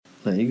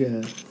No, you go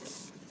ahead.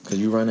 Because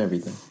you run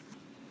everything.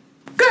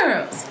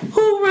 Girls,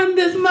 who run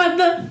this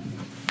mother?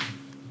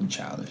 I'm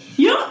childish.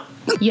 Yo,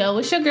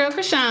 it's your girl,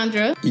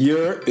 Cassandra.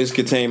 It's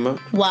Katama.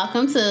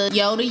 Welcome to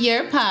Yo the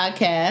Year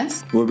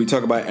podcast. Where we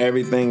talk about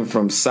everything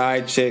from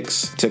side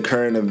chicks to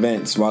current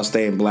events while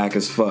staying black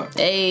as fuck.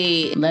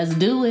 Hey, let's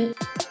do it.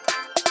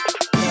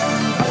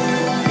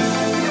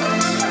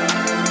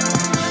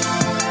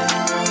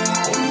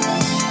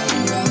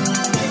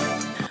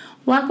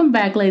 Welcome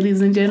back, ladies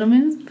and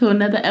gentlemen, to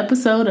another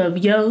episode of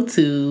Yo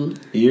to.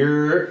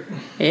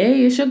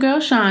 Hey, it's your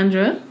girl,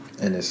 Chandra.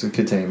 And this is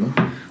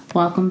Katama.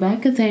 Welcome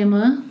back,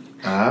 Katama.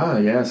 Ah,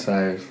 yes,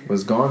 I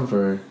was gone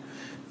for,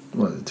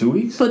 2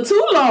 weeks? For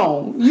too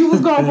long. You was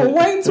gone for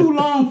way too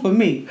long for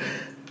me.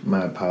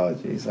 My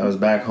apologies. I was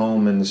back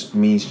home in the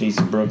mean streets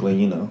of Brooklyn,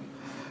 you know.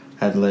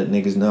 Had to let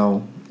niggas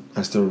know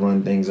I still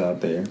run things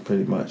out there,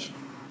 pretty much.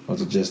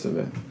 What's the gist of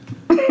it?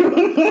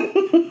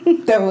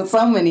 There were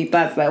so many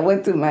thoughts that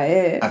went through my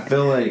head. I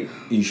feel like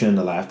you shouldn't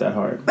have laughed that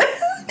hard.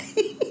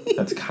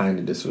 That's kind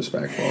of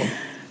disrespectful.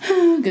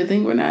 Good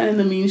thing we're not in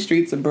the mean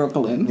streets of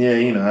Brooklyn. Yeah,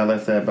 you know, I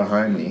left that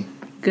behind me.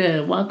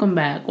 Good. Welcome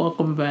back.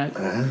 Welcome back.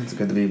 It's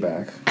good to be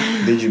back.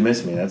 Did you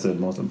miss me? That's the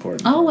most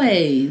important.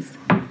 Always.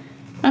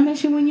 I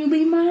miss you when you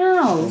leave my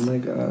house. Oh my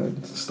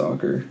God,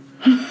 stalker.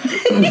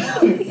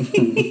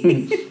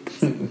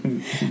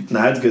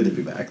 Nah, it's good to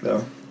be back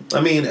though.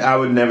 I mean, I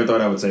would never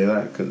thought I would say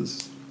that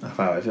because of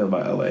how I feel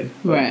about LA.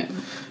 Right.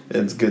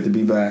 It's good to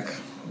be back.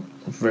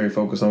 I'm very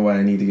focused on what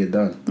I need to get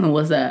done. And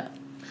what's that?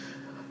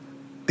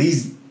 I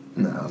was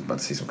about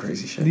to say some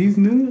crazy shit. These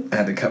new? I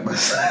had to cut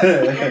myself.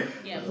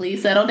 Yeah,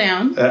 please settle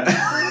down.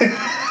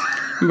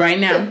 Right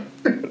now.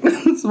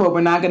 That's what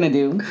we're not going to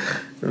do.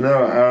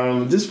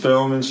 No, just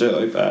film and shit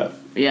like that.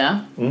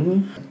 Yeah?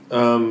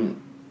 Mm-hmm.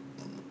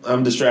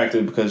 I'm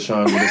distracted because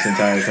Chandra this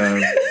entire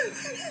time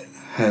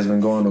has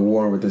been going to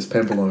war with this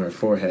pimple on her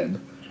forehead.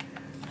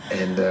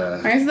 And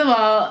first of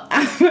all,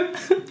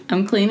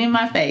 I'm cleaning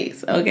my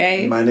face,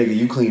 okay? My nigga,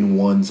 you clean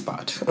one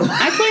spot.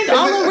 I cleaned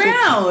all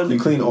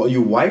around.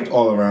 You wiped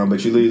all around,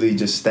 but you literally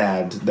just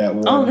stabbed that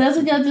one. Oh, that's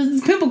because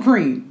it's pimple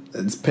cream.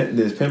 There's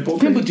pimple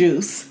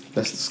juice.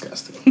 That's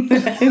disgusting.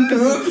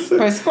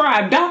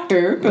 Prescribed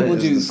doctor pimple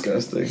juice.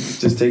 Disgusting.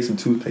 Just take some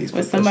toothpaste.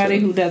 For somebody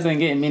who doesn't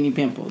get many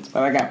pimples,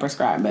 but I got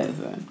prescribed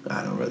medicine.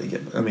 I don't really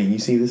get. I mean, you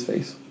see this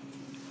face.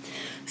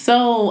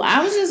 So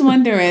I was just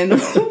wondering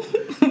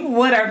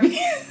what our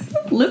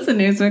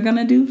listeners are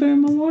gonna do for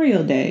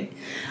Memorial Day.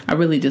 I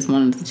really just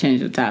wanted to change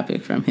the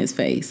topic from his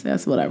face.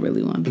 That's what I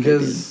really wanted to do.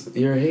 Because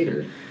you're a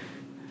hater.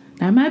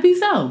 That might be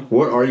so.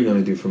 What are you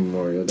gonna do for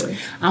Memorial Day?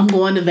 I'm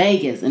going to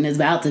Vegas and it's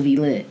about to be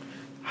lit.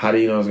 How do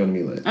you know it's gonna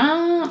be lit?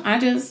 I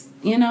just,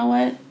 you know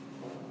what?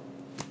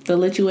 The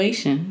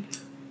lituation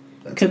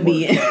could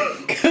be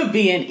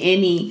in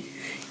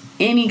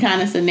any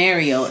kind of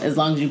scenario as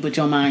long as you put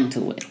your mind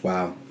to it.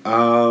 Wow.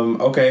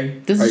 Okay.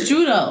 This is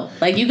true though.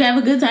 Like you can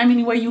have a good time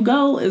anywhere you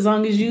go as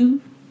long as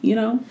you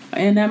know,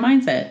 in that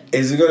mindset.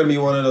 Is it gonna be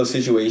one of those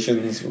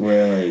situations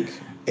where like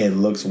it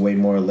looks way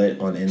more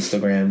lit on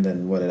Instagram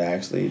than what it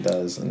actually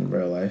does in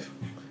real life?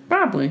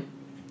 Probably.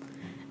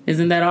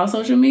 Isn't that all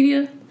social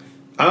media?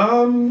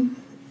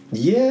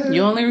 Yeah.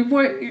 You only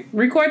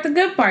record the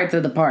good parts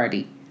of the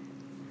party.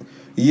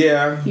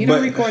 Yeah. You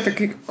don't record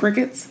the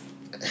crickets.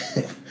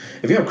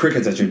 If you have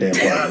crickets at your damn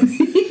party,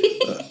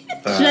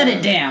 shut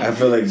it down. I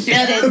feel like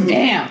shut it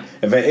down.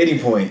 If at any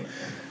point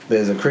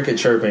there's a cricket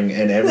chirping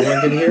and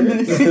everyone can hear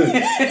it,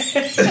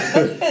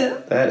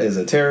 that is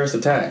a terrorist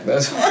attack.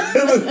 That's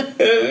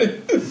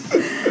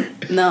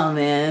no,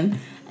 man.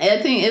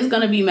 I think it's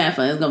gonna be mad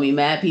fun. It's gonna be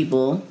mad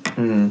people.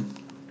 Mm-hmm.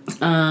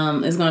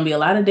 It's gonna be a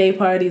lot of day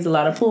parties, a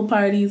lot of pool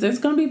parties. There's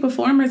gonna be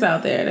performers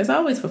out there. There's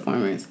always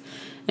performers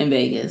in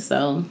Vegas.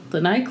 So the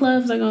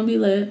nightclubs are gonna be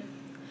lit.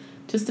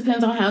 Just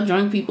depends on how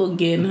drunk people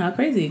get and how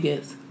crazy it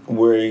gets.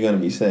 Where are you gonna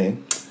be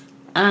staying?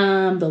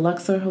 The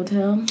Luxor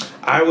Hotel.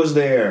 I was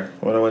there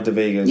when I went to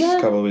Vegas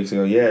a couple of weeks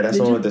ago. Yeah, that's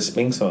the one with the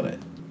Sphinx on it.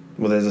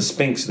 Well, there's a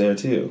Sphinx there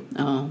too.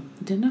 Oh,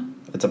 didn't know.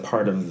 It's a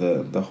part of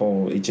the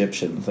whole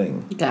Egyptian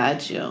thing.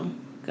 Gotcha.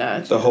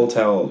 The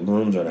hotel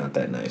rooms are not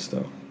that nice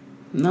though.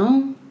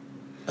 No.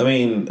 I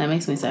mean, that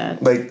makes me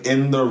sad. Like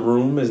in the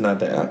room is not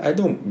that. I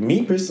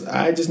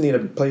just need a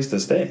place to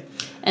stay.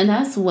 And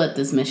that's what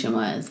this mission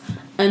was.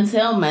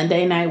 Until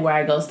Monday night, where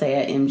I go stay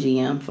at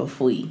MGM for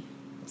free.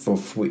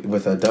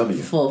 With a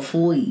W. For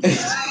free.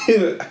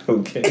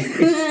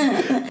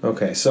 Okay.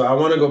 Okay, so I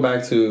want to go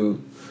back to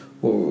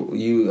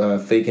you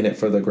faking it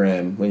for the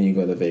gram when you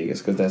go to Vegas,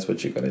 because that's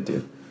what you're going to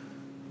do.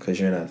 Because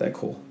you're not that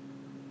cool.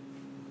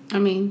 I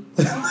mean...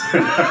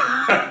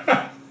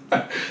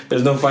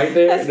 There's no fight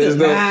there? I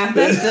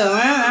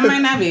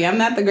might not be. I'm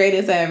not the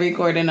greatest at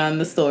recording on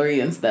the story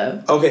and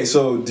stuff. Okay,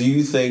 so do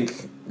you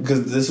think...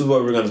 Because this is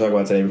what we're going to talk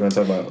about today. We're going to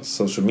talk about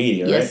social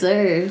media, right? Yes,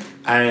 sir.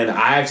 And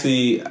I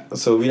actually...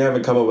 So we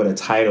haven't come up with a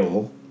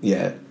title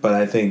yet, but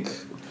I think...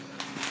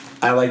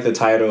 I like the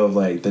title of,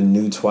 like, the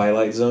new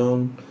Twilight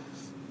Zone,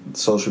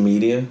 social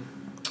media.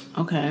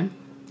 Okay.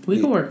 We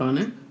can work on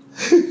it.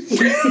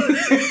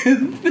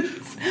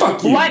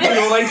 Fuck you. Why You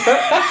don't like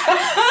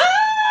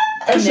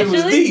that? That shit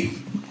was deep.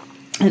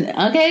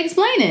 Okay,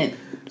 explain it.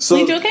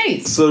 Plead your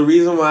case. So the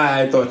reason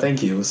why I thought,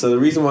 thank you. So the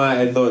reason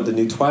why I thought the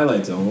new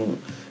Twilight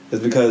Zone is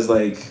because,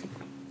 like,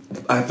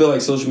 I feel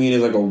like social media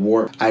is like a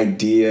warped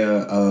idea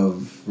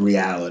of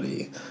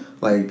reality.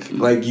 Like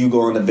you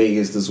going to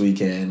Vegas this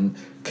weekend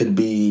could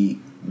be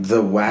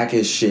the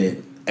wackest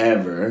shit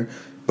ever,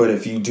 but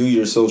if you do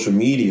your social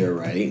media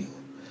right,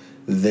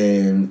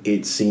 then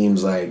it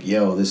seems like,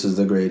 yo, this is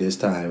the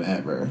greatest time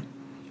ever.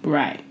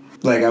 Right.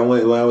 Like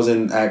when I was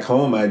at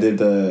home, I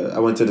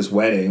went to this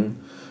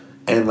wedding,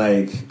 and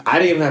like I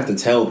didn't even have to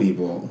tell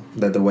people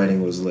that the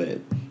wedding was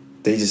lit.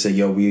 They just said,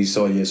 yo, we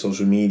saw your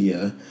social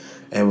media,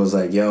 and was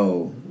like,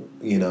 yo,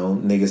 you know,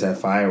 niggas had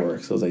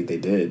fireworks. I was like, they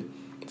did.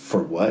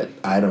 For what?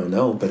 I don't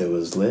know, but it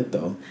was lit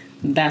though.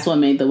 That's what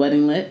made the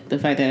wedding lit? The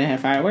fact that it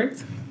had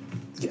fireworks?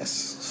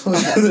 Yes.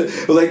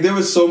 Like there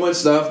was so much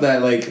stuff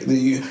that like,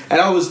 and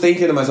I was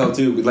thinking to myself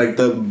too, like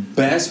the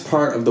best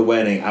part of the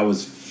wedding, I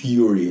was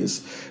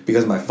furious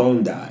because my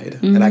phone died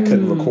and I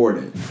couldn't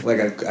record it.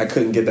 Like I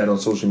couldn't get that on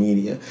social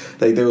media.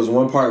 Like there was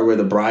one part where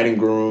the bride and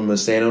groom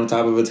was standing on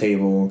top of a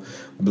table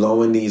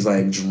blowing these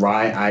like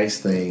dry ice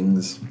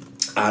things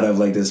out of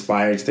like this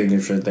fire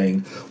extinguisher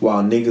thing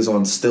while niggas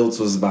on stilts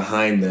was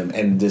behind them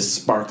and this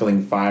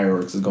sparkling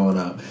fireworks is going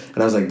up.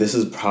 And I was like, this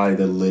is probably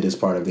the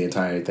littest part of the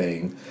entire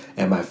thing,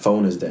 and my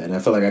phone is dead. And I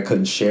felt like I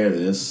couldn't share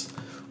this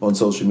on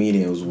social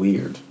media. It was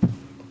weird.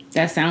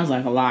 That sounds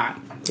like a lot.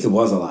 It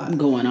was a lot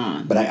going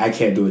on. But I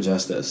can't do it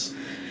justice.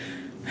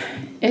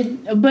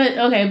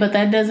 But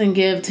that doesn't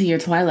give to your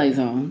Twilight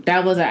Zone.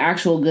 That was an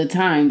actual good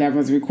time that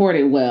was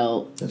recorded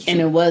well,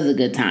 and it was a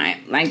good time.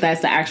 Like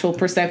that's the actual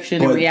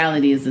perception, and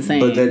reality is the same.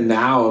 But then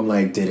now I'm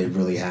like, did it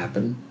really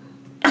happen?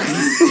 Get the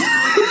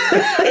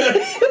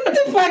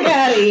fuck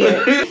out of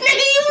here,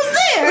 nigga! You was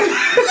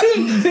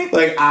there.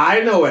 Like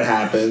I know what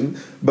happened,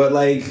 but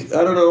like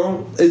I don't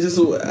know. It's just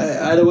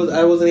I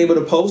wasn't able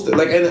to post it.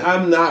 Like, and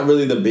I'm not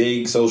really the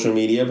big social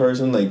media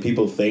person. Like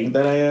people think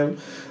that I am.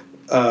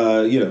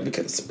 You know,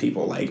 because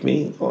people like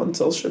me on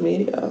social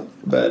media,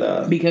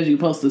 but because you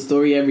post a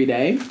story every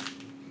day,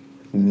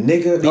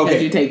 nigga. Because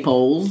you take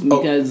polls,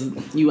 because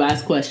you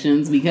ask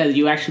questions, because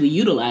you actually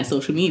utilize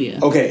social media.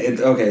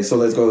 Okay. So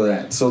let's go to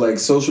that. So like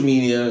social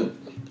media,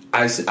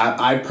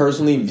 I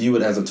personally view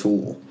it as a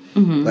tool.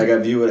 Mm-hmm. Like I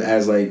view it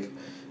as like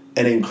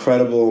an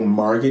incredible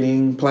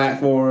marketing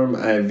platform.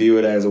 I view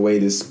it as a way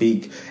to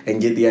speak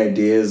and get the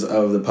ideas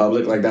of the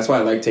public. Like that's why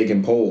I like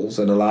taking polls,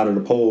 and a lot of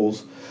the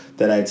polls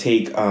that I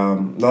take, a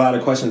lot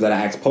of questions that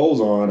I ask polls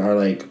on are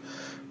like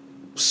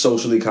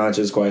socially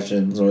conscious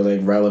questions or like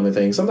relevant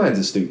things. Sometimes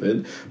it's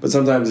stupid, but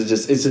sometimes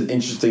it's an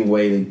interesting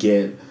way to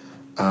get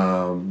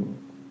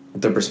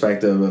the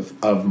perspective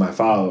of my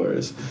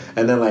followers.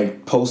 And then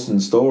like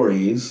posting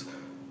stories,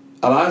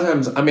 a lot of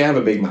times, I mean, I have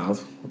a big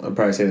mouth. I'll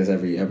probably say this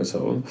every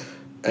episode.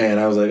 And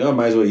I was like, oh,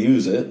 might as well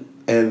use it.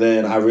 And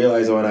then I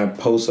realized that when I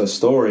post a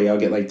story, I'll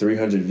get like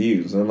 300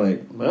 views. And I'm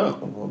like, oh,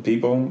 well,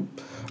 people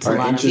are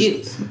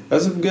interested.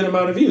 That's a good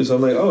amount of views. So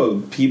I'm like,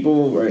 oh,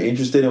 people are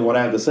interested in what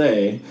I have to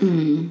say.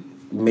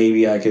 Mm-hmm.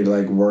 Maybe I could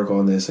like work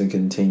on this and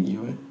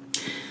continue it.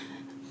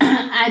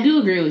 I do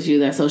agree with you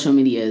that social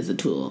media is a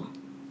tool.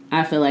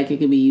 I feel like it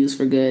can be used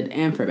for good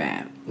and for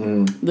bad.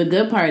 The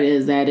good part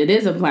is that it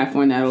is a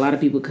platform that a lot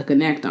of people could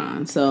connect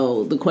on.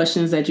 So the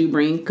questions that you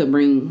bring could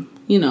bring,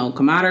 you know,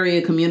 camaraderie,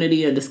 a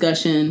community, a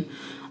discussion,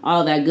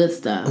 all that good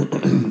stuff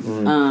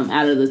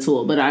out of the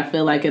tool. But I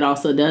feel like it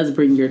also does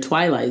bring your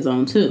Twilight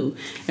Zone too.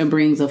 It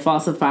brings a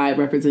falsified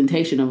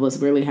representation of what's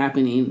really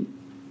happening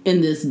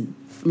in this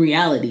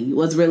reality,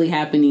 what's really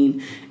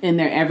happening in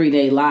their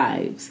everyday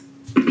lives,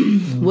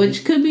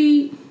 which could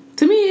be,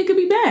 to me, it could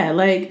be bad.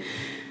 Like,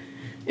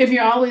 if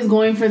you're always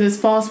going for this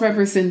false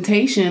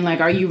representation,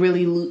 like, are you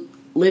really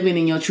living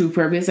in your true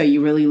purpose? Are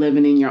you really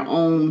living in your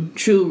own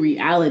true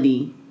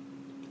reality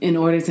in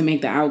order to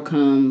make the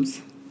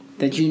outcomes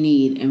that you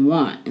need and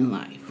want in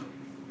life?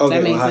 Does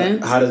that make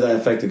sense? How does that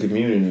affect the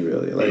community,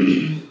 really?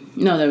 Like,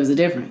 no, there was a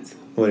difference.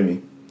 What do you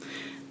mean?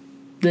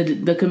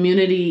 The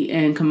community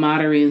and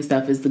camaraderie and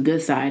stuff is the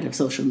good side of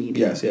social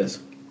media. Yes.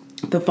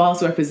 The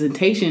false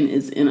representation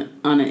is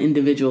on an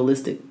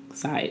individualistic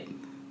side.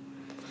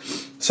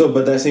 So,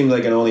 but that seems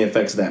like it only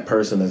affects that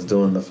person that's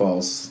doing the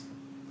false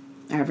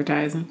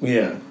advertising.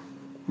 Yeah.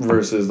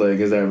 Versus, like,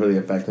 is that really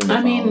affecting the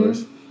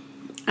followers?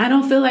 I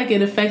don't feel like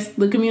it affects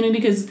the community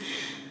because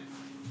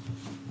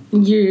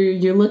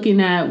you're looking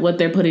at what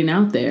they're putting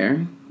out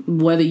there.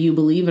 Whether you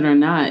believe it or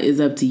not is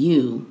up to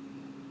you.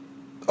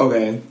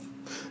 Okay.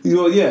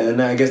 Well, yeah,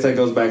 and I guess that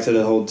goes back to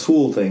the whole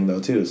tool thing,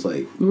 though, too. It's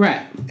like,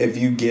 right. If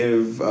you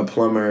give a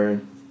plumber,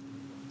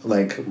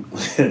 like,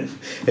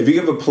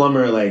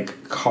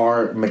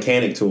 car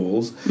mechanic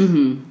tools,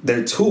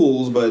 they're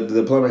tools, but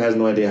the plumber has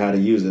no idea how to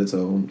use it,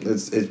 so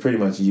it's pretty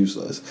much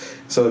useless.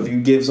 So if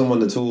you give someone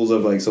the tools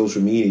of, like,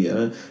 social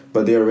media,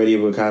 but they're already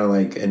kind of,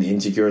 like, an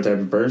insecure type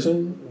of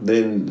person,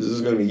 then this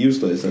is going to be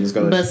useless, and it's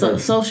going to... But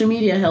social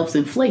media helps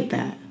inflate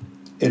that.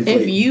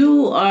 If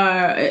you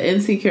are an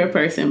insecure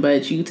person,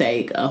 but you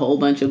take a whole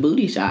bunch of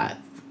booty shots,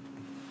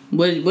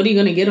 What are you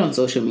gonna get on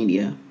social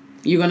media?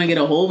 You're gonna get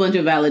a whole bunch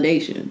of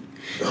validation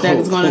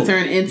that's gonna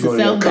turn into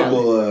self-validation. A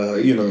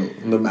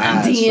couple, them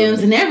ads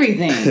DMs and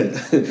everything,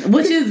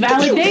 which is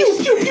validation. Pew,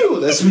 pew, pew, pew.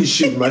 That's me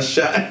shooting my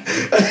shot.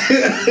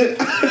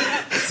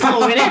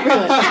 So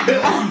everyone,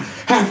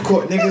 half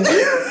court,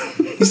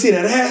 nigga. You see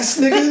that ass,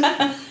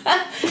 nigga?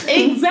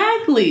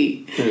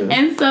 Exactly. Yeah.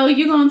 And so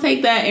you're gonna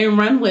take that and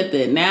run with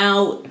it.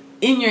 Now,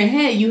 in your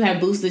head, you have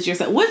boosted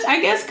yourself, which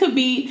I guess could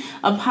be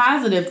a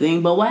positive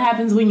thing. But what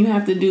happens when you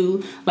have to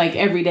do like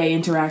everyday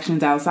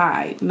interactions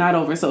outside, not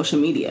over social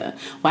media?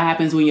 What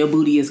happens when your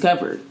booty is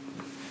covered?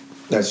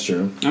 That's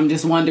true. I'm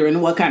just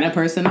wondering, what kind of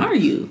person are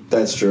you?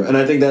 That's true, and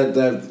I think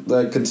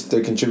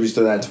that contributes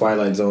to that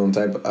Twilight Zone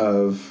type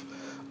of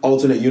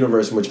alternate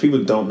universe in which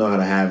people don't know how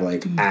to have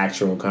like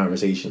actual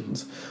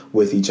conversations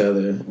with each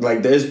other.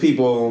 Like there's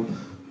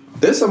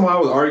someone I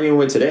was arguing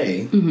with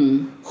today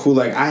who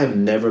like I have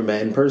never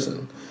met in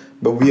person,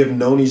 but we have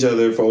known each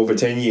other for over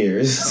 10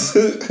 years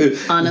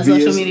on a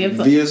social media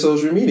via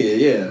social media.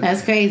 Yeah,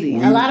 that's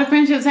crazy. A lot of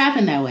friendships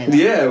happen that way though.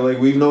 Yeah, like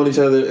we've known each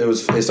other. It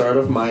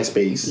started off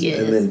MySpace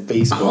and then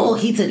Facebook. Oh,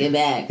 he took it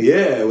back.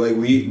 Yeah, like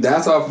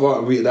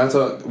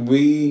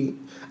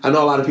I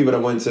know a lot of people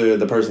that went to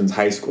the person's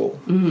high school.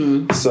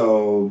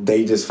 So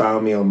they just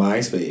found me on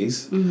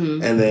MySpace.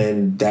 And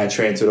then that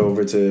transferred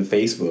over to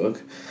Facebook.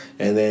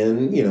 And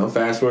then,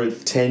 fast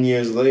forward 10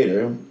 years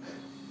later,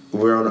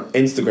 we're on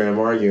Instagram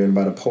arguing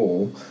about a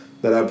poll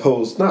that I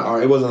post.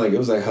 It wasn't like, it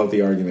was a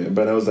healthy argument,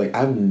 but I was like,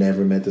 I've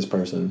never met this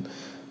person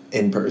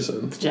in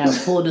person. To have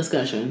full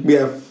discussion. We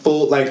have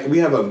we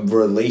have a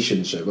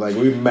relationship. Like,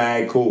 we're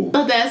mad cool.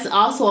 But that's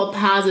also a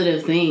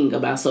positive thing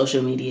about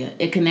social media.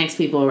 It connects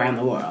people around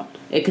the world.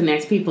 It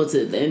connects people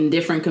in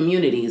different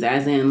communities,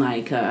 as in,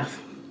 like,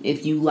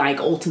 if you like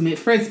Ultimate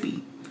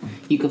Frisbee,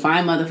 you can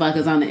find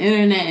motherfuckers on the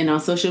internet and on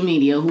social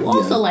media who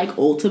also like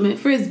Ultimate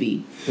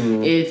Frisbee.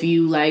 If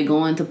you like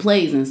going to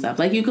plays and stuff,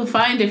 like you can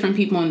find different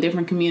people in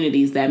different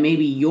communities that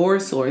maybe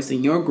your source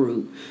and your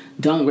group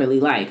don't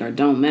really like or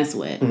don't mess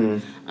with.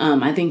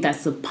 I think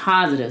that's the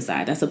positive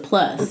side. That's a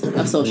plus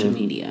of social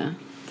media.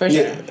 For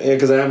sure. Yeah,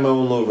 because I have my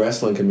own little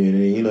wrestling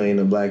community. Ain't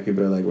no black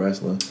people that like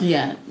wrestling.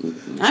 Yeah.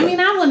 I mean,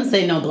 I wouldn't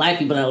say no black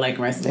people that like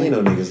wrestling. Ain't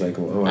no niggas like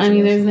wrestling. I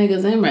mean, there's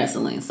niggas in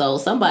wrestling, so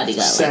somebody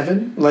got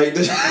 7? Like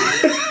there's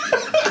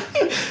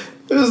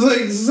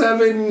like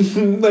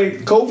 7. Like,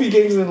 Kofi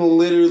Kingston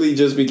literally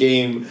just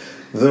became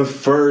the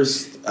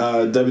first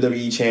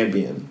WWE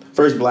champion.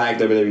 First black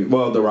WWE.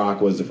 Well, The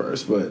Rock was the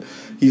first, but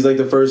he's like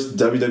the first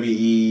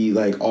WWE,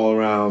 like,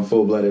 all-around,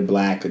 full-blooded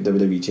black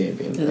WWE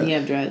champion. Does he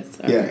have dreads?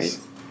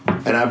 Yes.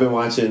 And I've been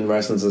watching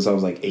wrestling since I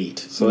was like 8.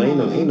 So ain't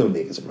no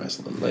niggas in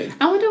wrestling. Like,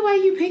 I wonder why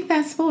you picked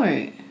that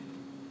sport.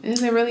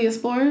 Is it really a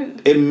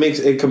sport?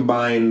 It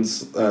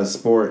combines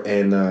sport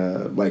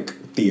and like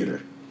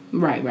theater.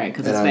 Right,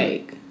 because it's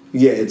fake.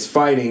 Yeah, it's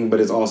fighting,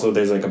 but it's also,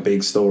 there's like a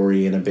big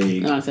story and a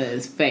big... No, I said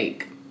it's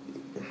fake.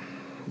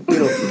 We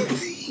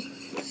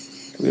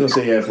don't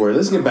say the F word.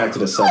 Let's get back to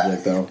the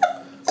subject, though.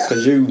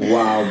 Because you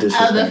wild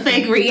disrespectful. Of the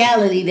fake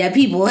reality that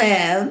people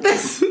have.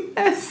 That's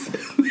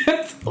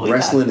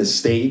wrestling is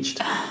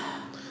staged.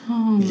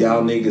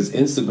 Y'all niggas'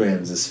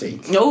 Instagrams is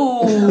fake.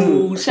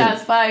 Oh,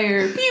 shots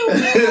fired. Pew,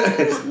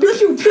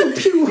 pew, pew,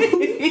 pew.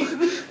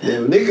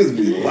 Damn, niggas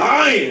be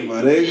lying,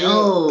 my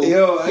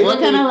nigga. What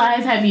kind of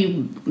lies have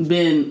you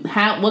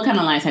what kind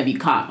of lies have you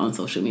caught on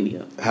social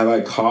media? Have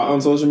I caught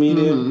on social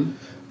media?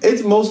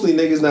 It's mostly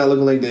niggas not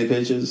looking like their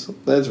pictures.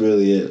 That's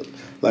really it.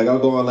 Like, I'll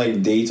go on,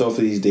 like, dates off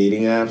of these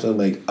dating apps. And I'm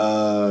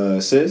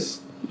like, sis?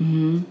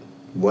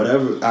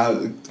 Whatever.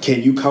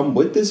 Can you come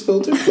with this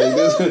filter? Like,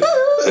 this?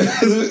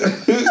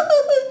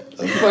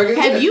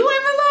 Have you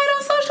ever lied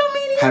on social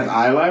media? Have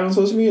I lied on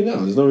social media?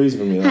 No, there's no reason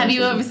for me to lie. Have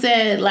you ever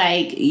said,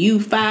 like, you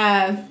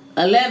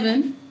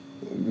 5'11"?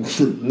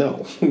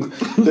 No.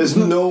 There's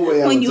no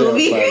way I would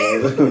say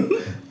I'm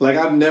 5'11". Like,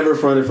 I've never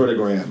fronted for the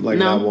gram. Like,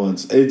 not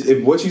once.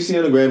 If what you see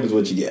on the gram is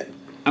what you get.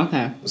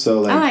 Okay.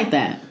 So, like, I like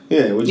that.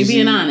 Yeah. You're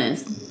being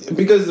honest.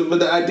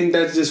 But I think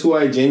that's just who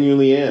I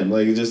genuinely am.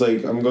 Like, it's just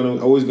like, I'm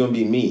always gonna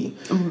be me.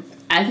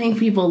 I think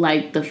people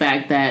like the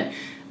fact that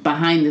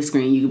behind the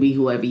screen you can be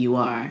whoever you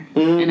are.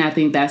 And I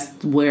think that's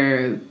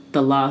where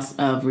the loss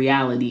of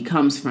reality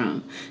comes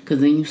from, because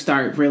then you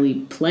start really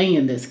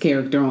playing this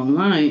character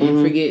online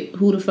and forget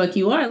who the fuck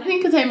you are. I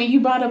think, Tammy, you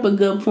brought up a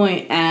good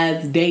point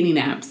as dating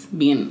apps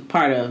being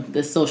part of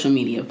the social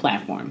media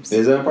platforms.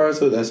 Is that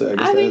part of it?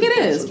 I think it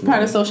is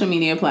part of social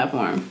media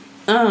platform.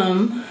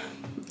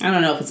 I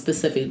don't know if it's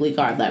specifically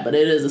called that, but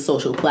it is a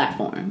social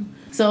platform.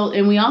 So,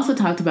 and we also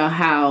talked about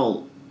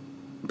how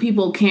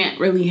people can't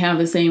really have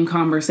the same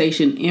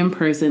conversation in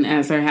person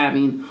as they're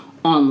having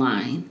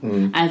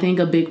online. I think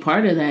a big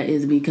part of that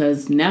is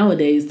because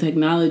nowadays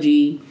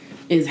technology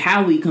is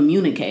how we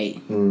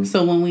communicate.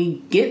 So when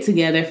we get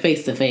together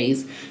face to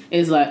face,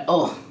 it's like,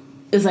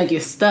 it's like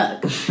you're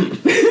stuck.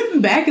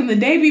 Back in the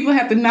day, people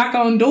have to knock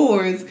on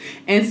doors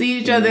and see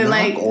each other.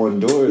 Knock on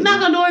doors,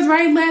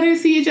 write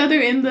letters, see each other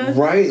in the...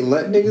 Right,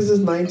 let niggas is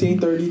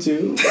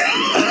 1932.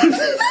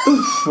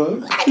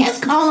 fuck? I guess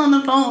call on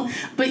the phone.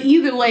 But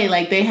either way,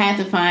 like, they had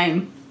to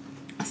find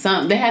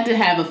they had to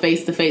have a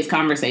face-to-face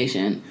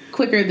conversation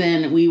quicker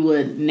than we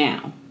would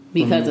now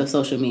because of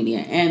social media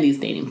and these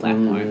dating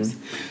platforms.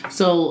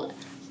 So,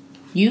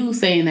 you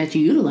saying that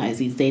you utilize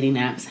these dating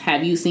apps,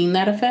 have you seen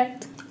that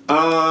effect?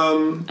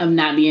 Of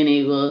not being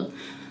able,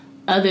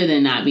 other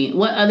than not being,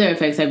 what other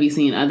effects have you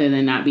seen other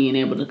than not being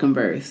able to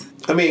converse?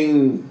 I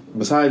mean,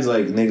 besides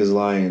like niggas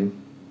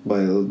lying by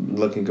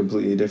looking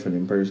completely different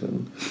in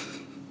person,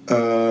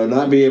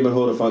 not being able to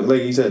hold a phone,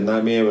 like you said,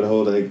 not being able to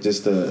hold like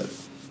just a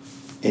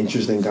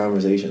interesting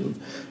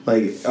conversation,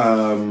 like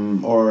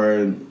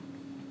or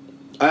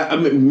I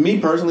mean, me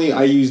personally,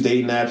 I use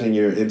dating apps and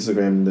your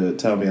Instagram to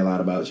tell me a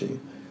lot about you.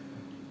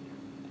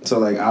 So,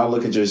 like, I'll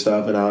look at your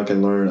stuff and I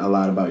can learn a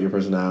lot about your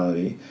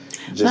personality.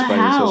 Just but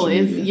how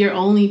if you're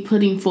only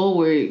putting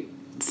forward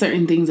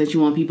certain things that you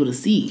want people to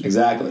see?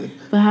 Exactly.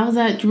 But how is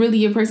that really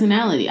your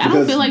personality? Because I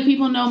don't feel like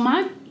people know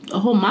my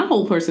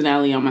whole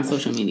personality on my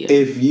social media.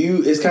 If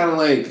you, it's kind of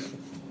like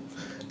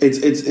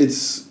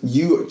it's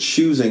you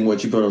choosing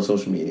what you put on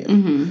social media.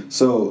 Mm-hmm.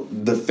 So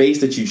the face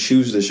that you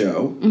choose to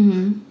show,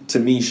 to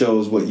me,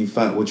 shows what you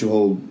find, what you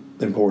hold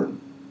important.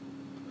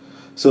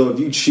 So if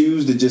you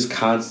choose to just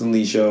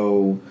constantly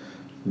show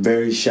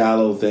very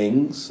shallow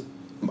things,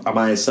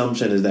 my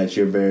assumption is that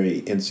you're very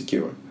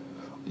insecure.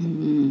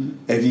 Mm-hmm.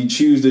 If you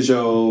choose to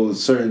show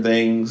certain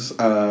things,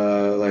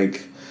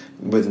 like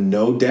with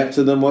no depth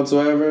to them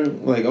whatsoever,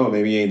 like, oh,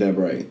 maybe you ain't that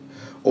bright.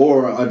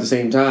 Or at the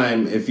same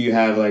time, if you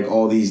have like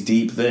all these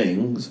deep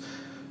things,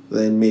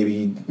 then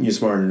maybe you're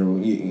smarter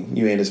than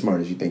you ain't as smart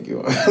as you think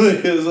you are.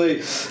 I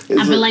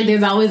feel like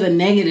there's always a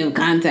negative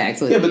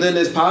context with but then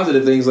there's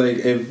positive things. Like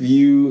if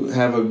you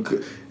have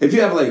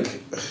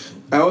like,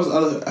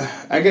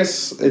 I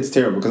guess it's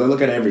terrible because I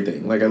look at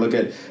everything. Like I look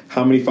at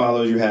how many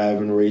followers you have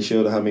in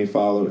ratio to how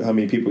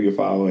many people you're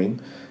following.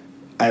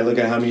 I look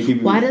at how many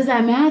people. Why does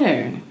that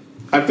matter?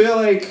 I feel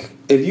like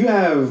if you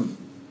have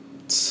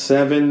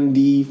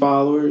 70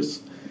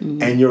 followers.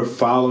 Mm-hmm. And you're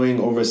following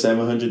over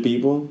 700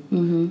 people,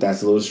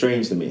 that's a little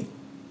strange to me.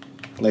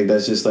 Like,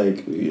 that's just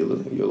like, you're a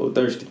little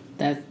thirsty.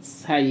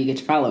 That's how you get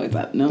your followers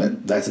up, no?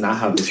 That's not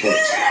how this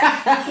works.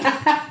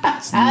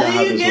 That's not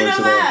how this works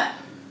at all.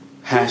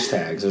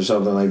 Hashtags or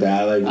something like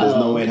that. Like, there's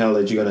no way in hell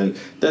that you're gonna...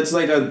 That's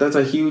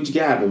a huge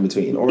gap in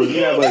between. Or if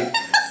you have, like,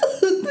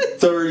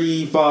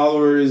 30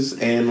 followers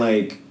and,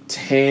 like,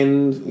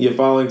 you're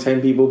following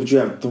 10 people, but you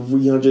have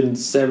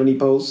 370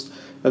 posts,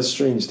 that's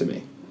strange to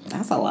me.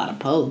 That's a lot of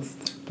posts.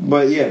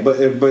 But yeah, but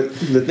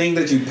the thing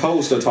that you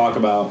post or talk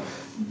about,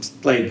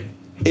 like,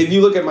 if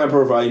you look at my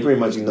profile, you pretty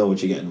much know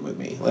what you're getting with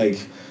me. Like,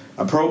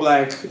 a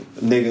pro-black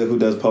nigga who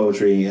does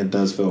poetry and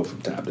does film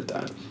from time to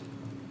time.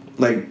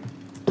 Like,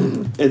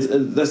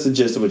 that's the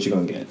gist of what you're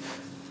gonna get.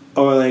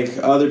 Or like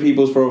other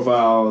people's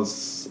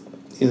profiles,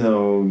 you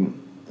know,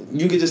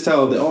 you could just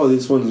tell that, oh,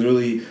 this one's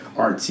really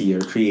artsy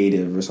or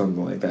creative or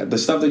something like that. The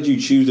stuff that you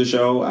choose to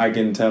show, I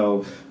can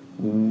tell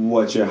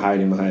what you're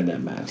hiding behind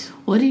that mask.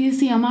 What do you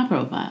see on my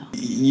profile?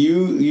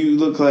 You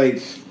look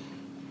like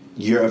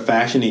you're a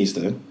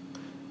fashionista,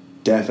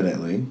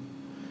 definitely.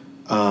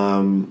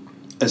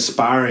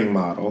 Aspiring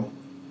model.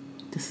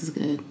 This is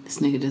good. This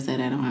nigga just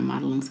said I don't have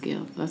modeling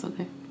skills. That's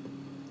okay.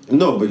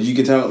 No, but you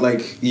could tell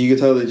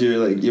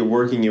that you're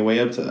working your way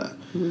up to that.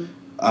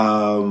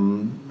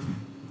 Mm-hmm.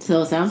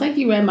 So it sounds like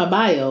you read my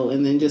bio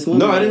and then just went.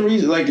 No, I didn't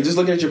read. Like, just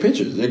looking at your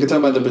pictures, I could tell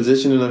by the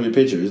positioning of your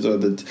pictures or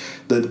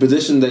the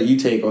position that you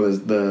take or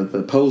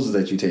the poses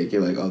that you take.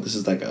 You're like, oh, this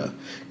is like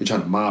you're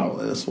trying to model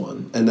this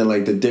one, and then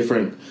like the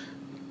different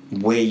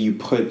way you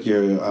put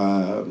your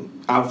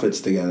outfits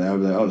together. I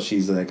would be like, oh,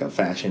 she's like a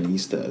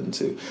fashionista, and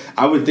too.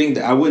 I wouldn't think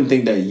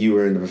that you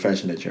were in the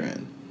profession that you're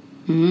in.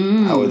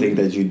 I would think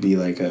that you'd be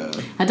like a.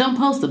 I don't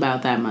post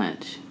about that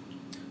much.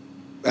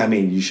 I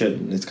mean, you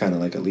shouldn't. It's kind of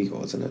like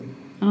illegal, isn't it?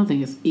 I don't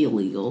think it's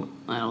illegal.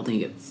 I don't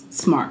think it's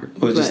smart.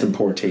 Well, it's just in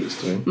poor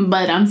taste, right?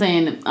 But I'm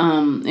saying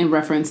in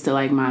reference to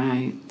like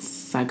my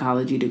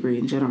psychology degree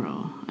in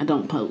general, I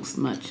don't post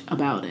much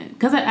about it.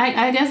 Because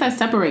I guess I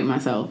separate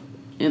myself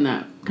in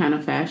that kind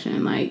of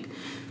fashion. Like,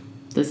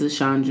 this is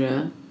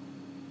Chandra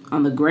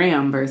on the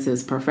gram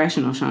versus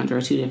professional Chandra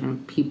are two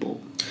different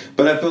people.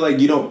 But I feel like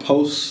you don't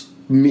post...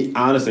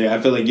 Honestly, I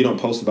feel like you don't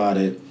post about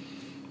it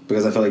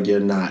because I feel like you're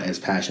not as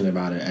passionate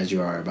about it as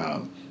you are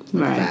about...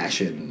 Right.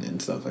 Fashion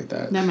and stuff like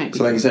that. That might be.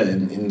 So, like I said,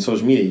 in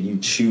social media, you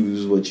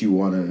choose what you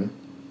want to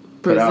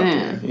put out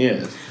there.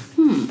 Yeah.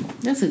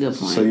 That's a good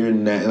point. So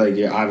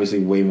you're obviously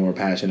way more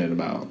passionate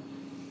about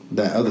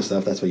that other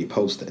stuff. That's why you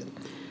post it.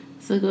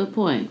 It's a good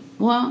point.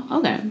 Well,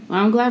 okay.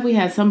 I'm glad we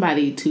had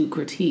somebody to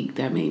critique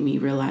that made me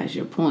realize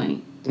your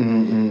point.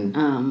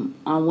 Mm-hmm.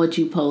 On what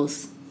you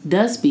post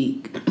does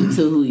speak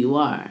to who you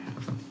are.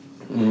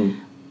 Mm-hmm.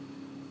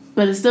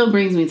 But it still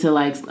brings me to,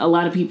 like, a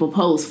lot of people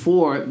post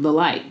for the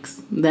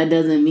likes. That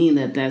doesn't mean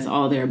that that's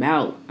all they're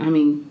about. I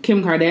mean,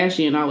 Kim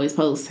Kardashian always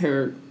posts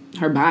her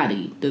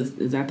body. Is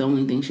that the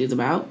only thing she's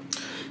about?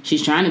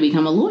 She's trying to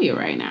become a lawyer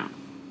right now.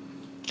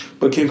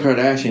 But Kim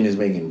Kardashian is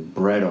making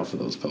bread off of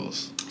those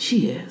posts.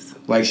 She is.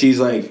 Like, she's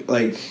like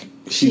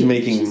she's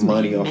making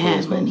money off of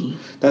those money.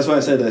 posts. That's why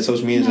I said that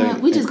social media is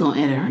like... we just gonna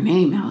edit her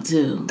name out,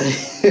 too.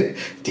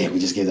 Damn, we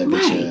just gave that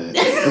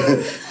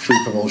bitch free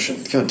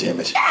promotion. God damn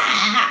it.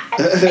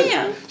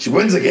 Damn. She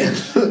wins again.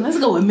 Let's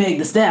go with Meg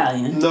Thee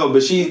Stallion. No,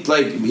 but she,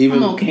 like,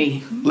 even... I'm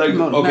okay. Like,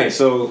 okay,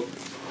 so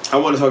I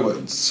want to talk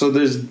about... So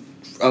there's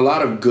a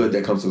lot of good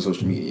that comes from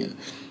social media.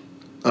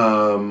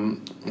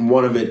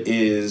 One of it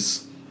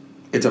is...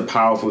 It's a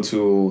powerful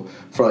tool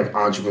for, like,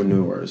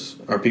 entrepreneurs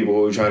or people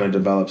who are trying to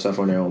develop stuff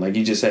on their own. Like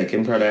you just said,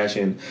 Kim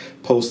Kardashian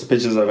posts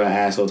pictures of her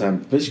ass all the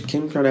time. Bitch,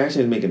 Kim Kardashian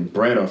is making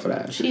bread off of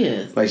that. She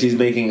is. Like, she's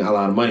making a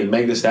lot of money.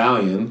 Meg Thee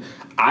Stallion,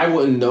 I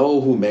wouldn't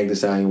know who Meg Thee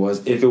Stallion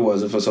was if it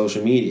wasn't for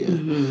social media.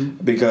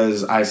 Mm-hmm.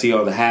 Because I see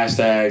all the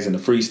hashtags and the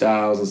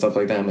freestyles and stuff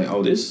like that. I'm like,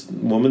 oh, this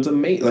woman's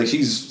amazing. Like,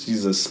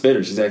 she's a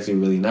spitter. She's actually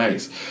really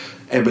nice.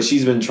 But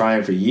she's been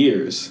trying for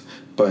years.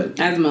 But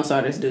as most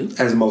artists do.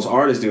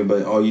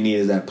 But all you need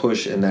is that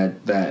push and that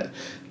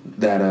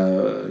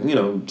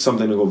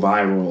something to go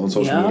viral on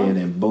social media, and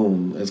then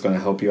boom, it's going to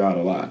help you out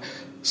a lot.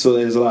 So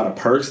there's a lot of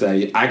perks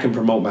that I can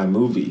promote my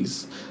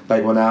movies.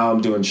 Like, when now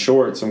I'm doing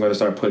shorts, I'm going to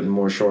start putting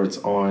more shorts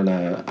on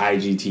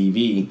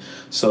IGTV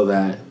so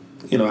that,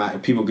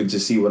 people could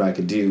just see what I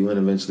could do and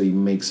eventually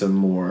make some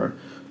more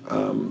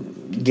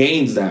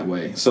gains that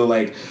way. So,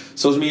 like,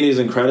 social media is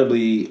it's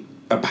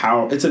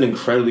an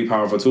incredibly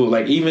powerful tool.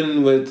 Like,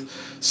 even with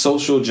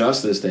social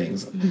justice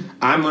things,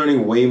 I'm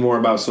learning way more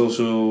about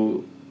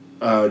social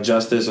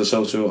justice or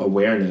social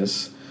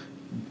awareness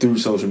through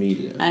social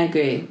media. I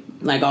agree.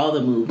 Like, all the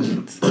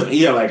movements.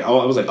 Yeah, like, I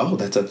was like, oh,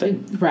 that's a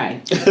thing.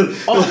 Right. Like,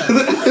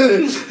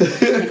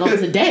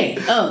 today.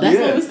 Oh, that's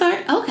when we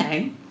start?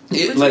 Okay.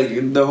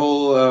 Like, the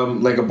whole,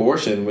 like,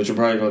 abortion, which we're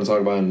probably going to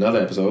talk about in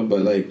another episode, but,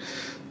 like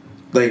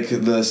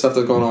the stuff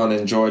that's going on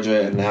in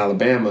Georgia and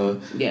Alabama.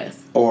 Yes.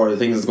 Or the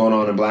things that's going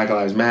on in Black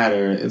Lives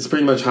Matter. It's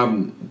pretty much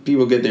how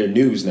people get their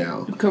news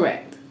now.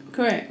 Correct.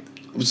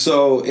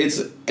 So it's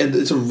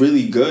a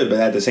really good, but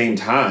at the same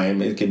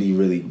time, it can be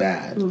really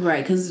bad.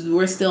 Right, because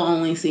we're still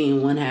only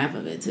seeing one half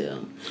of it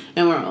too,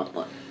 and a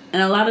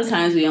lot of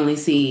times we only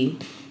see.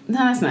 No,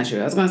 that's not true.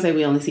 I was going to say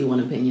we only see one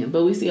opinion,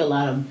 but we see a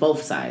lot of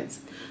both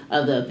sides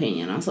of the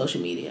opinion on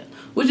social media,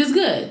 which is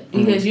good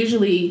because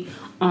usually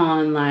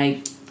on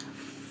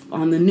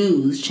the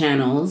news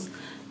channels,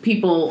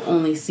 people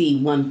only see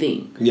one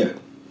thing. Yeah.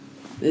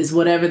 It's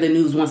whatever the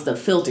news wants to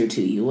filter to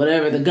you,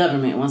 whatever the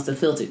government wants to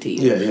filter to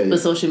you. Yeah.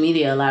 But social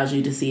media allows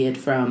you to see it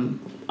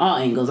from all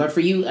angles, or for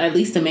you at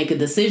least to make a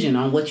decision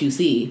on what you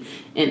see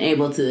and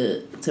able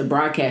to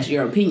broadcast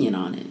your opinion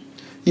on it.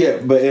 Yeah,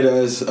 but it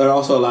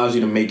also allows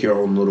you to make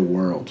your own little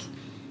world.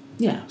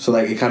 Yeah. So,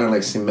 like, it kind of,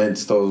 like,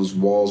 cements those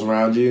walls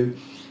around you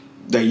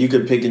that you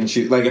could pick and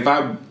choose. Like, if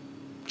I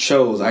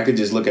chose, I could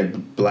just look at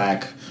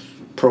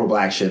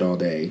pro-black shit all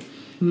day.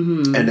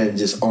 Mm-hmm. And then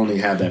just only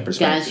have that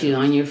perspective. Got you.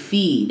 On your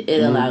feed,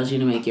 it allows you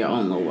to make your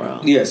own little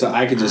world. Yeah, so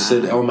I could just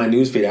sit on my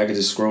newsfeed. I could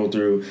just scroll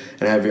through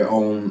and have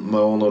my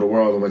own little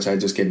world in which I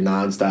just get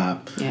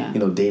nonstop. Yeah.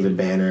 David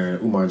Banner,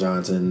 Umar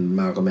Johnson,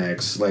 Malcolm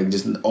X, like,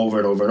 just over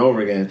and over and over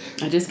again.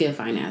 I just get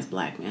fine-ass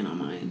black men on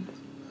mine.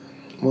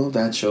 Well,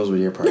 that shows where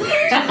your part is.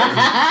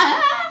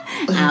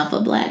 Alpha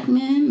black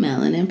men,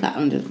 melanin pop.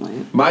 I'm just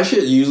playing. My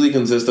shit usually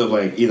consists of,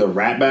 like, either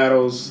rap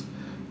battles,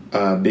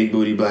 big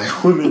booty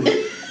black women,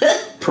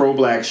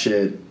 pro-black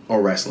shit,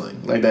 or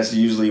wrestling. Like, that's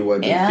usually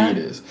what the feed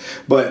is.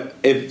 But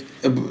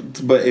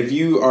if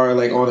you are,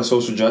 like, on a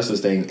social justice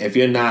thing, if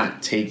you're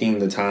not taking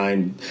the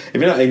time,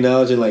 if you're not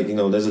acknowledging, like,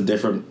 there's a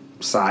different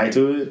side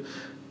to it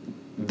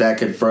that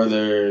could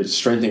further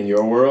strengthen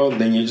your world,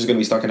 then you're just going to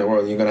be stuck in a world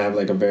and you're going to have,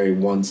 like, a very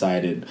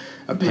one-sided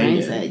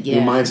opinion.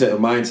 Your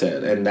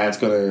mindset. And that's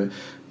going to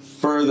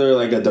further,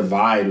 like, a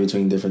divide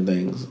between different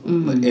things.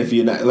 Mm-hmm. Like, if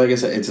you're not, like I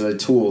said, it's a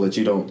tool that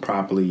you don't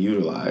properly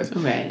utilize.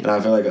 Right. And I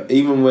feel like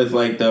even with,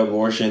 like, the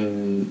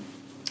abortion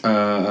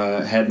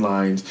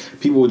headlines,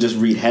 people would just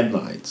read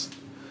headlines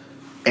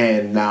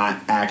and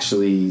not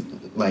actually,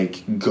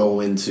 like, go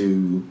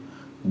into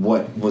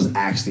what was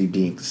actually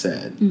being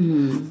said.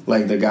 Mm-hmm.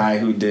 Like, the guy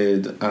who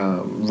did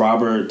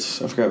Robert,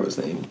 I forgot what his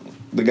name.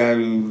 The guy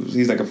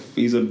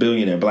he's a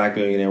billionaire, black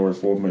billionaire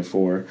worth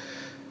 $4.4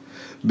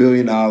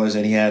 billion,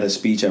 and he had a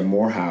speech at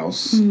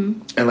Morehouse. Mm-hmm.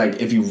 And,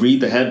 like, if you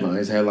read the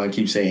headline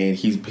keeps saying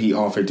he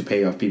offered to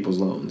pay off people's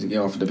loans. He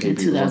offered to pay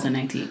people's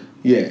 2019.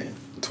 Yeah,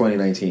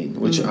 2019,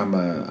 which I'm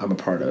a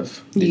part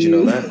of. Did you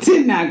know that?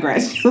 Did not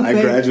graduate. I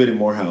graduated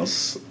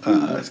Morehouse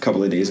a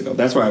couple of days ago.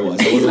 That's where I was.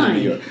 I wasn't in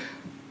New York.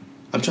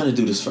 I'm trying to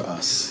do this for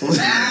us. Son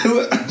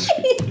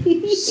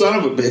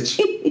of a bitch.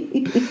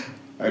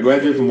 I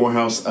graduated from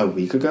Morehouse a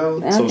week ago.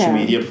 Okay. Social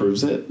media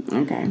proves it.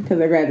 Okay, because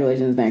their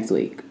graduation is next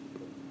week.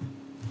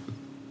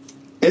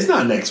 It's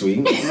not next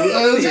week.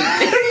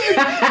 I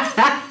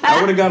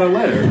would have got a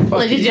letter.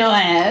 Look at your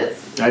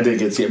ass. I did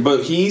get scared.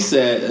 But he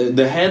said,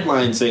 the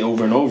headlines say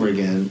over and over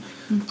again,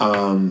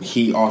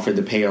 he offered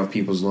to pay off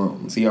people's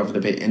loans. He offered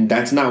to pay, and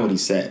that's not what he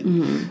said.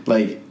 Mm-hmm.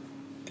 Like,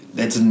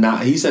 that's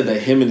not, he said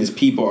that him and his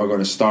people are going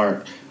to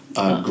start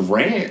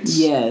grants.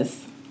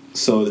 Yes.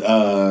 So,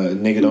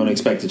 nigga, don't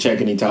expect to check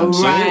anytime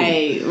soon.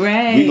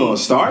 Right. We gonna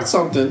start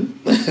something.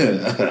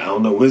 I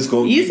don't know what's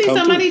going. You see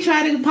somebody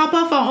try to pop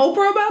off on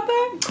Oprah about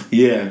that?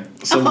 Yeah.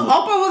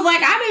 Oprah was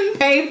like, I didn't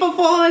pay for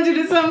 400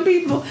 and some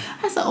people.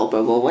 I said,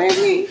 Oprah, well, where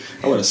me?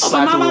 I would have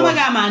slapped my mama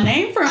got my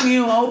name from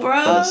you, Oprah.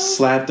 I would have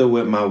slapped her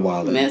with my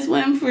wallet. Miss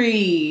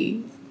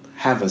Winfrey.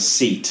 Have a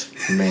seat,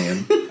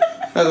 ma'am.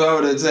 That's what I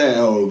would have said.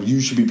 Oh,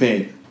 you should be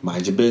paying.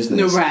 Mind your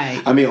business. Right.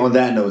 I mean, on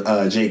that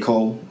note, J.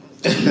 Cole.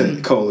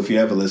 Cole, if you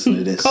ever listen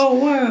to this.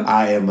 Cole World.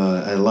 I am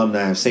an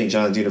alumni of St.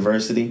 John's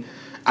University.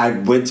 I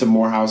went to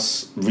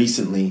Morehouse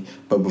recently,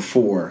 but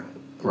before,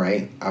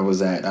 right, I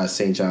was at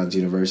St. John's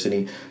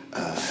University.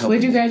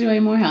 Where'd you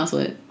graduate Morehouse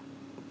with?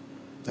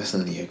 That's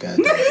none of your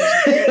goddamn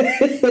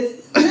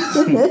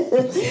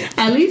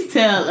At least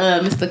tell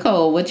Mr.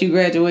 Cole what you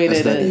graduated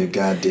That's none of your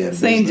goddamn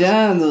St.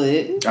 John's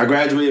with. I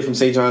graduated from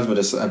St. John's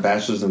with a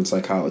bachelor's in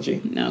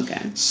psychology.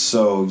 Okay.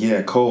 So,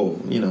 yeah, Cole,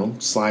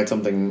 slide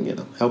something,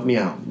 help me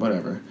out,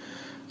 whatever.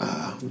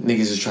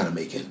 Niggas just trying to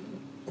make it.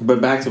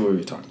 But back to what we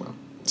were talking about.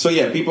 So,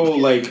 yeah, people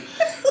like...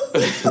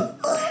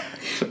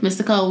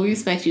 Mr. Cole, we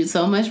respect you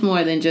so much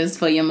more than just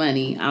for your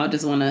money. I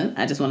just want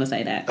to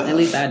say that. At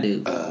least I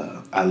do.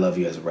 I love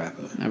you as a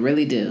rapper. I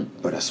really do.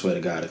 But I swear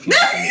to God, if you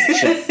give me a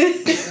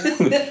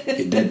check,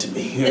 you're dead to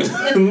me.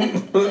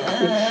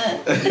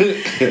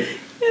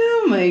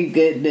 Oh my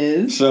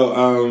goodness.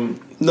 So,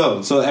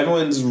 so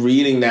everyone's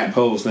reading that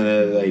post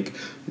and like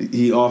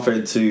he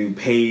offered to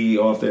pay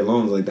off their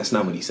loans. Like, that's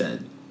not what he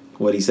said.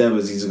 What he said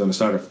was he's going to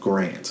start a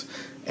grant,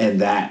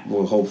 and that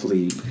will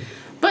hopefully.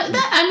 But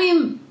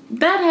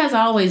that has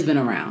always been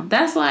around.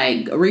 That's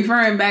like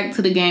referring back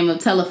to the game of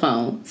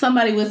telephone.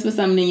 Somebody whispers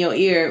something in your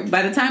ear.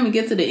 By the time you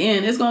get to the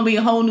end, it's going to be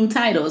a whole new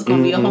title. It's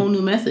going to be a whole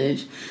new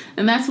message.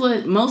 And that's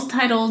what most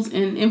titles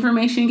and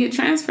information get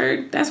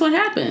transferred. That's what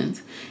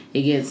happens.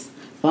 It gets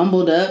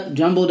jumbled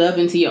up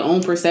into your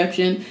own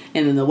perception.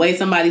 And then the way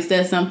somebody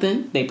says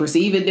something, they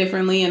perceive it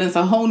differently. And it's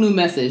a whole new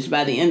message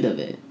by the end of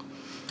it.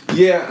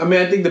 Yeah,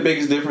 I think the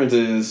biggest difference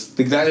is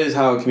that is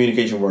how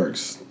communication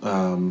works.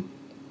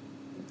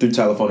 Through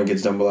telephone it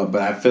gets jumbled up,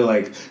 but I feel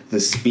like the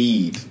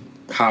speed,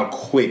 how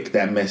quick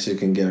that message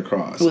can get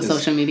across with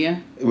social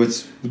media.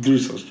 Through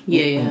social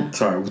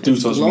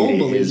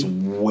media is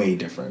way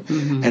different,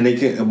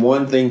 and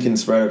one thing can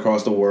spread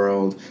across the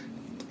world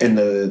in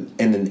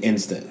an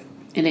instant.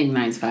 It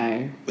ignites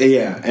fire.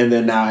 Yeah, and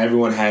then now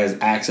everyone has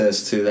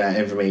access to that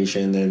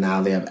information, and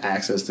now they have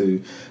access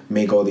to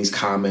make all these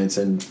comments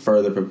and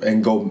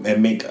go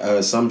and make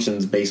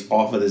assumptions based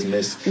off of this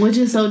which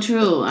is so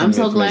true. I'm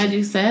so glad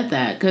you said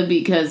that,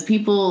 because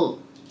people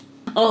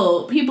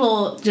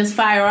just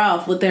fire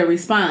off with their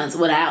response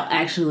without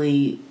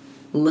actually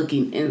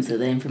looking into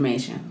the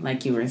information,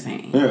 like you were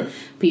saying. Yeah.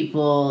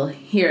 People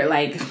hear,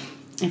 like,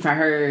 if I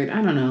heard,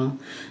 I don't know,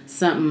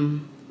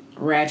 something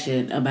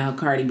ratchet about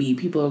Cardi B,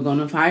 people are going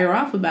to fire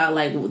off about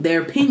like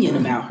their opinion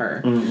about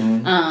her,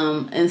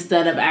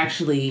 instead of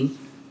actually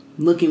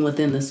looking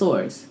within the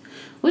source,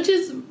 which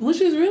is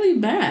really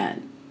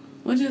bad.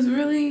 Which is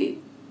really,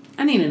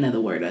 I need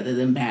another word other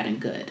than bad and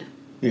good.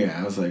 Yeah,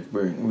 I was like,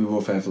 we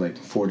both have like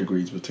 4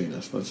 degrees between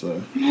us. Let's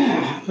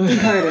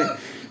harder.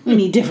 We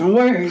need different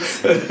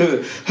words.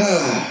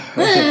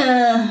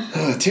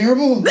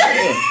 Terrible.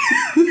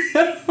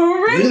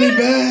 Really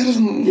bad.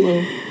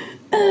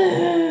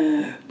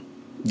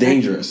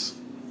 Dangerous.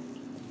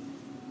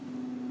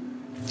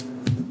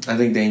 I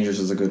think dangerous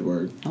is a good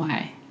word.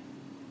 Why?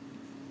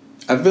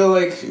 I feel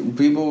like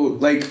people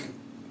look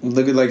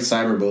at like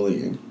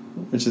cyberbullying,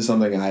 which is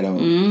something I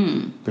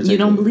don't. You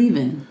don't believe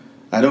in.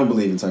 I don't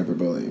believe in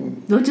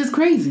cyberbullying, which is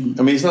crazy.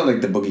 I mean, it's not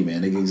like the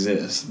boogeyman; it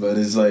exists, but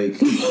it's like.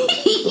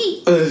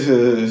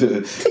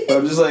 But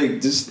I'm just like,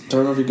 just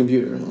turn off your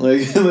computer,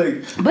 like.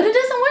 But it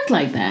doesn't work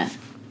like that.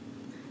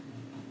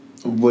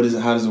 What is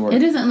it? How does it work?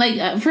 It isn't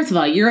like, first of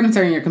all, you're going to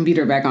turn your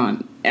computer back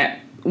on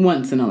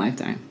once in a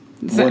lifetime.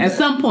 So at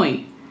some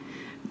point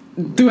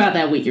throughout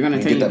that week, you're going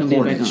to turn your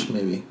computer back on.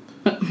 Maybe.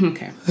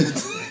 Okay.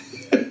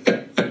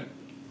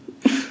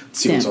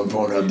 See what's on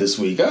Pornhub this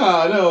week.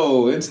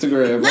 No,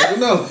 Instagram. I don't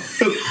know.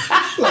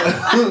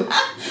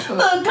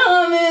 The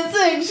comment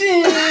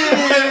section.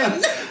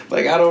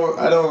 Like, I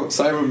don't.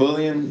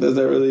 Cyberbullying, does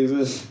that really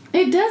exist?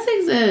 It does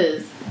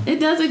exist. It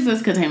does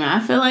exist, Katama.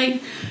 I feel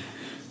like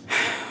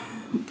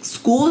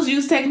schools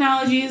use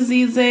technologies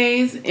these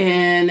days,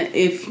 and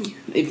if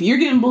you're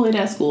getting bullied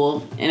at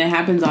school and it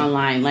happens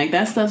online, like,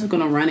 that stuff's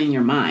gonna run in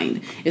your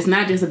mind. It's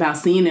not just about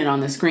seeing it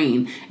on the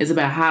screen. It's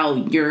about how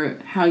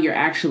you're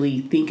actually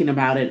thinking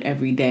about it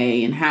every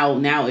day, and how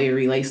now it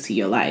relates to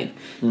your life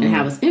and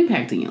how it's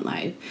impacting your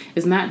life.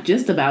 It's not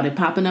just about it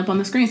popping up on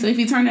the screen. So if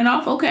you turn it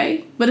off,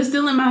 okay, but it's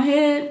still in my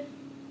head.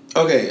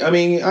 Okay, I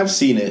mean, I've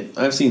seen it.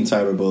 I've seen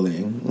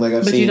cyberbullying.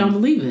 But you don't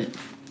believe it.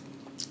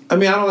 I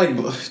mean, I don't like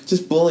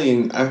just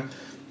bullying. I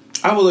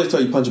will always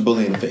tell you, punch a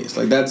bully in the face.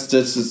 Like, that's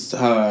just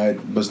how I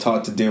was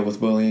taught to deal with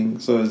bullying.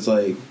 So it's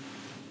like,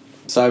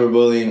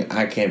 cyberbullying,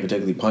 I can't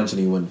particularly punch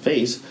anyone in the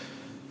face,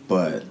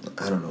 but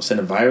I don't know,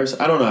 send a virus?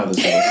 I don't know how this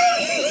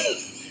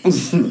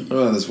works. I don't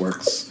know how this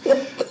works.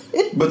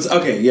 But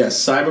okay, yes,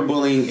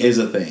 cyberbullying is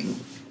a thing.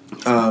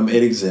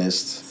 It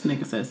exists. This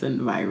nigga says it's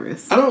a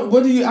virus. I don't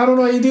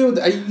know how you deal with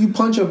that. You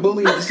punch a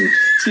bully. See,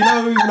 you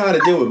don't even know how to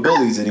deal with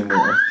bullies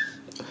anymore.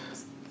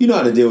 You know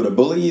how to deal with a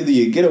bully. Either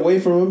you get away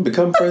from him,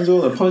 become friends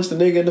with him, and punch the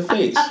nigga in the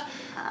face.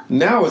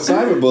 Now with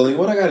cyberbullying,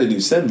 what I gotta do?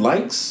 Send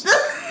likes?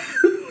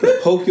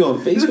 Poke you on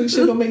Facebook?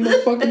 Shit don't make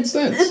no fucking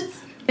sense.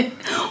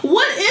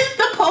 What is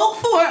the poke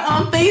for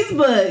on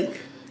Facebook?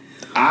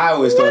 I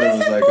always thought it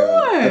was like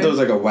I thought it was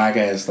like a whack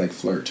ass like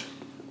flirt.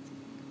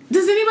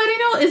 Does anybody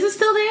know? Is it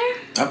still there?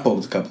 I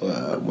poked a couple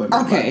of women.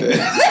 Okay.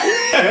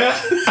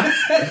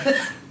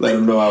 Let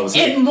them know I was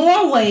in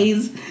more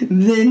ways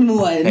than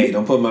one. Hey,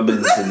 don't put my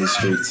business in these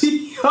streets.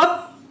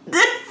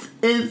 This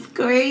is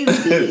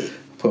crazy.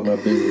 Put my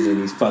business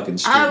in these fucking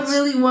streets. I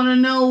really want to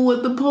know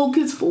what the poke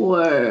is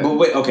for. But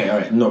wait, okay, all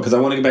right. No, because I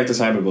want to get back to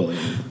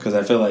cyberbullying. Because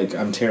I feel like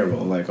I'm terrible.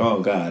 Like,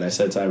 oh, God, I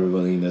said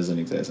cyberbullying doesn't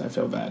exist. I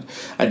feel bad.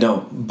 I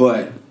don't.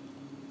 But,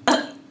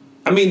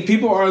 I mean,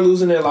 people are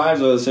losing their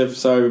lives over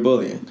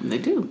cyberbullying. They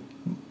do.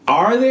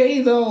 Are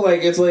they, though?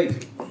 Like, it's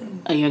like...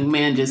 A young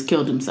man just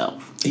killed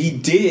himself. He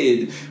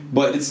did,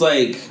 but it's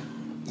like,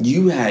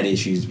 you had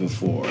issues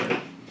before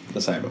the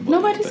cyberbullying.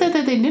 Nobody said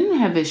that they didn't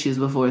have issues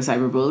before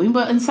cyberbullying,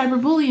 but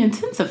cyberbullying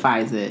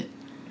intensifies it.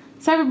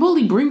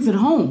 Cyberbullying brings it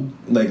home.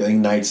 Like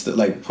ignites,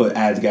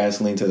 adds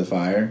gasoline to the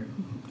fire.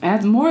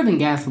 Adds more than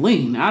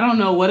gasoline. I don't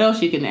know what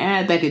else you can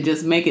add that could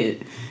just make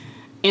it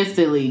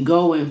instantly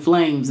go in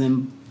flames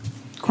and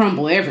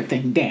crumble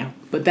everything down.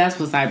 But that's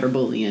what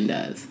cyberbullying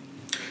does.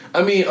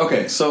 I mean,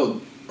 okay,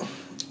 so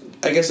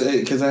I guess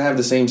because I have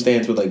the same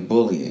stance with like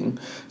bullying.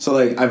 So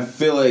like I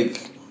feel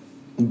like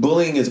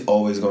bullying is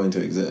always going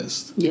to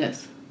exist.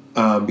 Yes.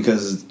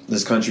 Because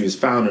this country is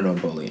founded on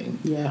bullying.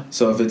 Yeah.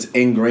 So if it's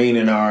ingrained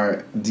in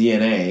our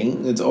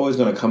DNA, it's always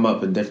going to come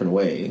up in different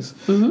ways.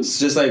 Mm-hmm. It's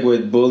just like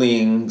with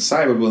bullying,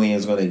 cyberbullying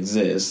is going to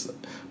exist.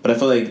 But I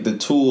feel like the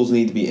tools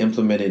need to be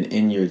implemented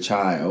in your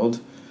child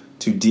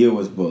to deal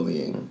with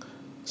bullying.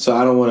 So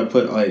I don't want to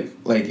put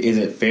like is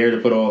it fair to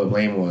put all the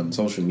blame on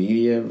social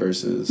media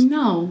versus...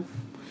 No.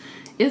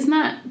 It's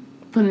not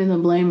putting the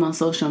blame on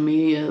social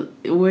media.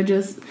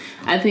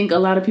 I think a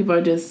lot of people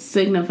are just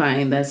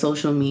signifying that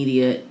social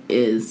media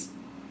is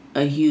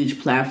a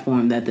huge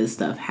platform that this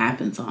stuff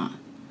happens on.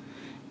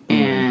 Mm.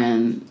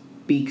 And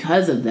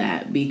because of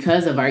that,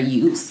 because of our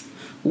use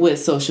with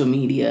social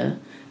media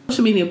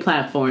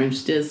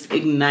platforms just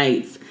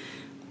ignites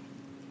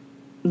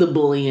the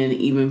bullying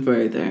even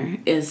further.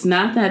 It's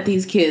not that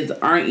these kids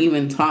aren't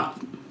even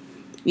taught,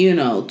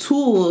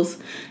 tools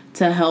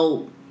to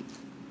help,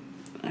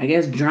 I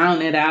guess,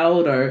 drown it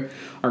out or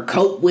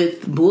cope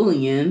with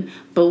bullying.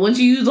 But once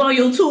you use all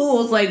your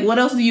tools, like, what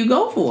else do you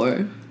go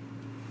for?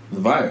 The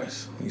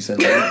virus. You said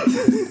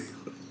that.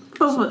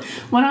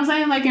 What I'm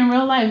saying, like, in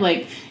real life,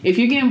 like, if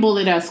you're getting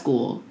bullied at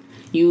school,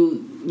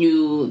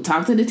 you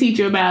talk to the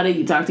teacher about it,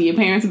 you talk to your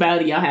parents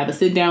about it, y'all have a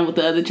sit down with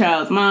the other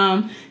child's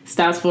mom,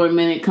 stops for a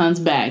minute, comes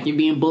back. You're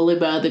being bullied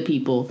by other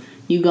people.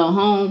 You go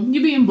home,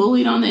 you're being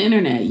bullied on the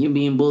internet. You're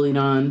being bullied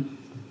on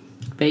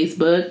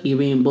Facebook, you're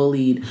being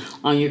bullied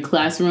on your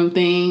classroom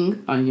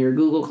thing, on your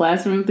Google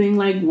Classroom thing.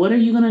 Like, what are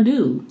you going to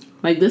do?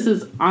 Like, this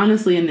is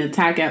honestly an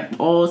attack at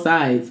all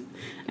sides,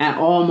 at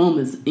all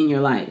moments in your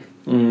life.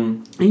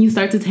 Mm. And you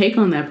start to take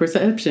on that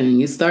perception.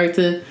 You start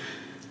to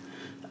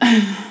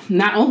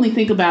not only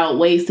think about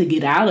ways to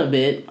get out of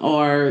it,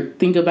 or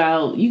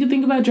you can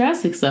think about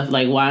drastic stuff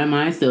like, why am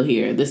I still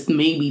here? This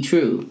may be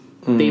true.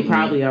 Mm-hmm. They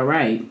probably are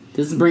right.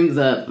 This brings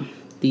up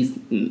these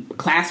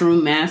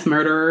classroom mass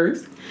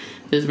murderers.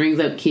 This brings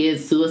up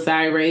kids'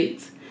 suicide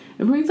rates.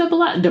 It brings up a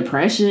lot of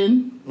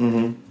depression,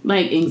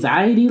 like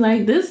anxiety.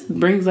 Like, this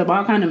brings up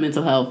all kind of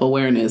mental health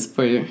awareness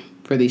for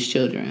these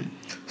children.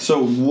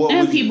 So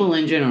people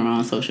in general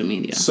on social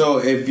media. So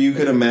if you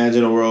could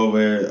imagine a world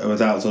where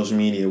without social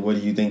media, what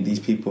do you think these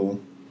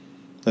people,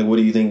 like, what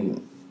do you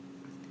think?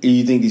 Do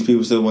you think these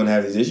people still want to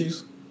have these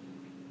issues?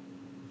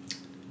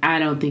 I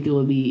don't think it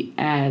would be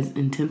as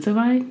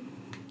intensified.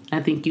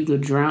 I think you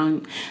could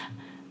drown.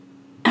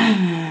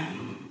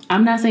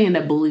 I'm not saying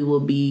that bullying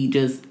would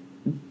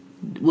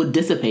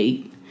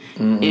dissipate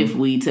if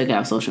we took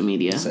out social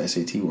media. It's an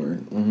SAT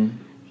word. Mm-hmm.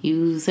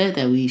 You said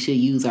that we should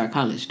use our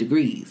college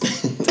degrees.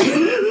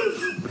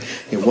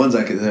 Yeah, words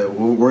I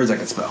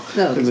could spell.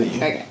 No,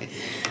 okay.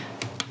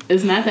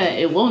 It's not that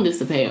it won't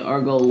dissipate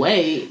or go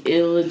away.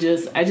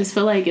 I just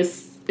feel like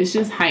it's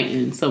just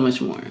heightened so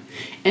much more.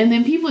 And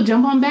then people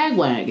jump on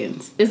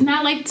bandwagons. It's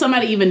not like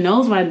somebody even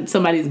knows why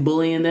somebody's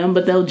bullying them,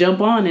 but they'll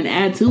jump on and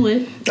add to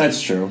it.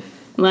 That's true.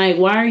 Like,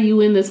 why are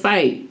you in this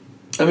fight?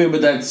 I mean,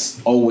 but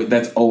that's always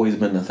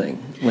been the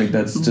thing. Like,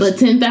 that's just... But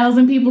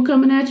 10,000 people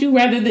coming at you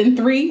rather than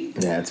 3?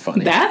 Yeah, it's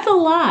funny. That's a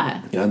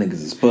lot. Y'all niggas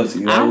is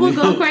pussy. I would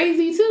go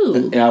crazy,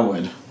 too. Yeah, I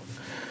would.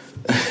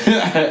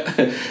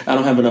 I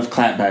don't have enough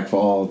clapback for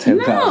all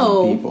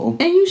 10,000 people.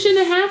 And you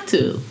shouldn't have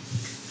to.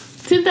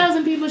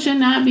 10,000 people should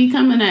not be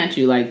coming at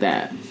you like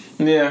that.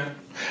 Yeah.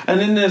 And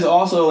then there's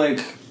also,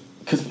 like...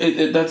 Because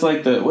that's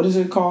like the... What is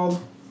it called?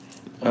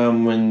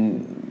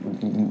 When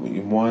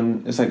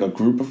one. It's like a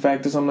group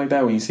effect or something like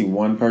that. When you see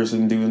one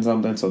person doing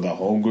something, so the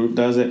whole group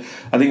does it.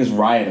 I think it's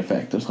riot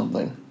effect or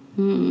something.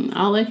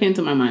 All that came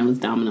to my mind was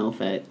domino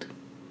effect.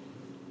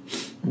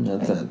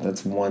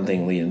 That's one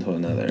thing leading to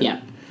another.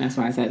 Yeah, that's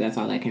why I said that's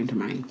all that came to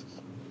mind.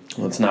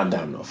 Well, it's not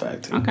domino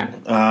effect. Okay.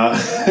 I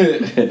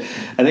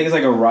think it's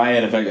like a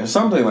riot effect or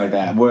something like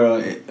that.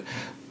 Where,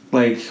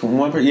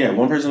 one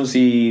person will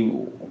see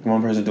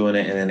one person doing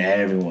it, and then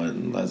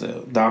everyone does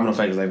it. Domino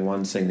effect is like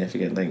one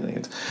significant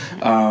thing.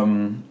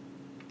 And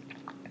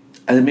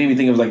it made me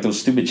think of like those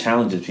stupid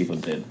challenges people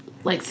did,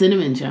 like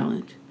cinnamon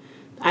challenge,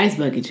 ice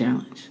bucket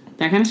challenge,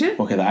 that kind of shit.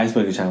 Okay, the ice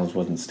bucket challenge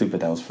wasn't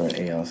stupid. That was for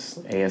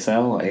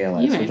ASL or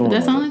ALS. You're right, but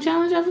that's the only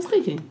challenge I was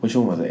thinking. Which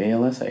one was it,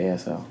 ALS or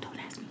ASL? Don't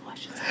ask me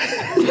questions.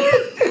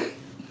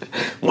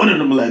 One of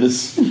them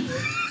letters.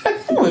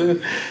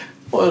 One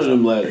of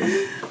them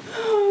letters.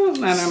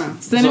 I don't know.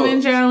 Cinnamon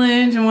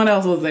challenge, and what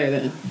else was there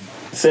then?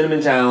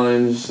 Cinnamon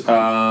challenge.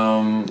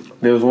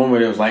 There was one where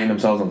they was lighting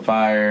themselves on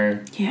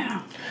fire.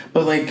 Yeah.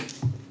 But like,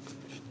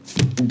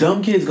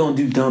 dumb kids gonna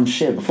do dumb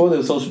shit. Before there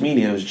was social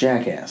media, it was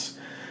Jackass.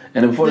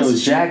 And then before there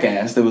was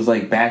Jackass, there was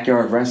like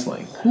backyard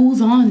wrestling.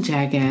 Who's on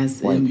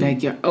Jackass in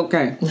backyard?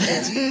 Okay.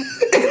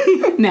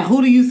 Now,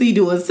 who do you see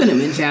doing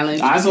cinnamon challenge?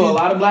 I saw a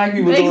lot of black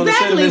people doing the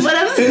cinnamon.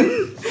 Exactly,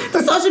 but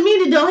the social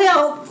media don't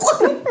help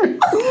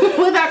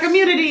with our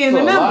community and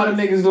the numbers. A lot of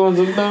niggas doing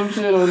some dumb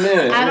shit on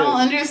there. I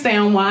don't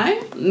understand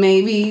why.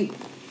 Maybe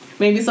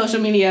social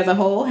media as a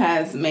whole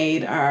has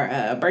made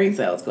our brain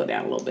cells go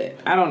down a little bit.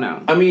 I don't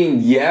know. I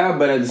mean, yeah,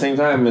 but at the same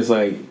time, it's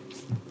like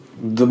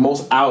the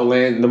more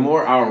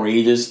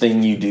outrageous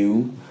thing you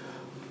do,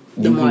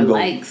 the more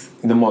likes,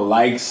 the more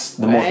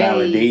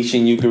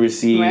validation you can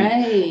receive,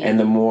 and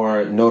the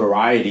more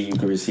notoriety you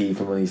can receive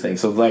from these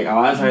things. So, like, a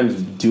lot of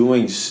times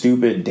doing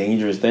stupid,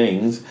 dangerous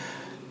things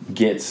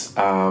gets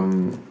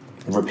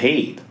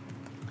repaid,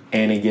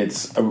 and it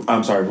gets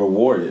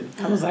rewarded.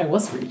 I was like,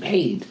 what's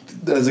repaid?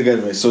 That's a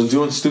good way. So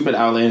doing stupid,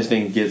 outlandish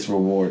things gets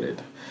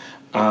rewarded,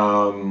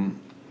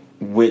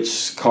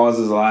 which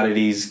causes a lot of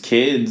these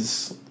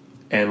kids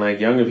and like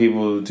younger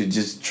people to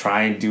just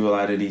try and do a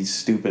lot of these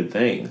stupid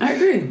things. I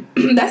agree.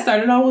 That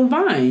started all with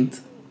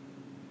Vines.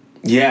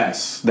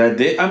 Yes, that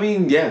did. I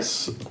mean,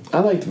 yes, I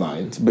liked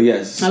Vines, but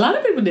yes, a lot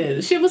of people did.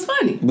 The shit was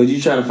funny. But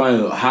you try to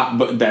find how.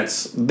 But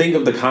think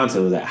of the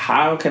concept of that.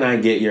 How can I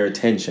get your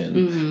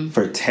attention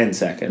for 10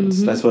 seconds?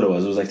 Mm-hmm. That's what it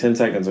was. It was like 10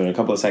 seconds or a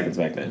couple of seconds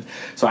back then.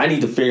 So I need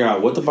to figure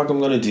out what the fuck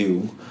I'm gonna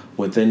do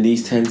within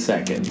these 10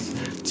 seconds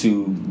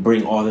to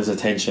bring all this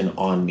attention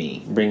on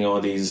me, bring all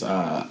these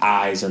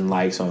eyes and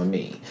likes on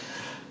me.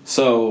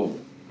 So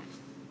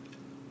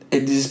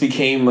it just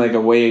became like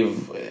a way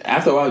of.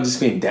 After a while, it just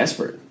became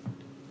desperate.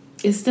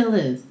 It still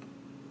is.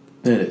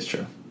 It is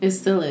true. It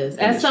still is.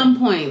 At some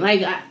point,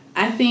 like,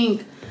 I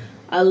think,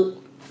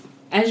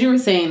 as you were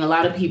saying, a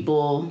lot of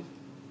people,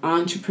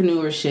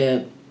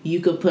 entrepreneurship, you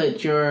could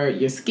put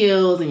your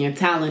skills and your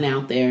talent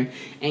out there,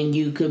 and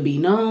you could be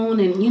known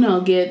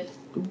and, get,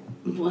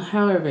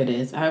 however it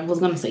is. I was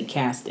going to say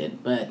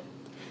casted, but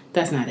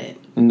that's not it.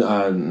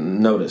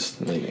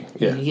 Noticed, maybe.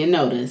 Yeah. You get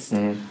noticed.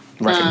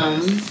 Mm-hmm.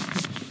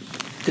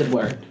 Recognized. Good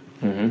word.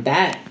 Mm-hmm.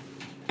 That,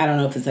 I don't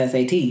know if it's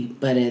SAT,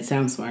 but it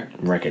sounds smart.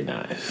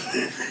 Recognize.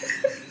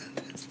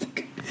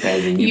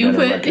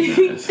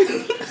 Recognize.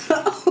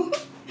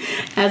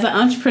 As an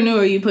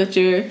entrepreneur, you put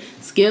your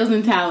skills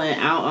and talent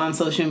out on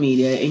social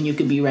media, and you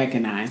can be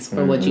recognized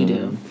for what you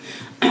do.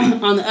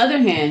 On the other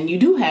hand, you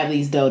do have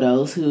these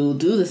dodos who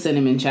do the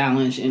cinnamon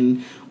challenge,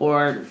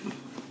 or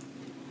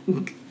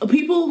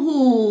people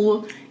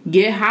who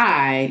get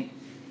high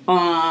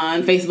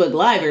on Facebook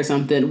Live or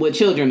something with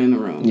children in the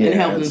room and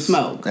help them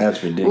smoke.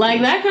 That's ridiculous.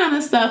 Like, that kind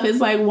of stuff is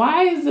like,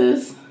 why is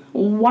this?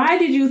 Why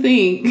did you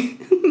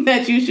think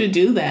that you should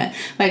do that?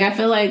 Like, I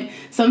feel like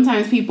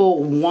sometimes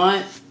people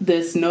want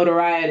this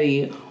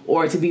notoriety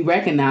or to be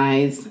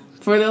recognized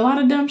for a lot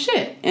of dumb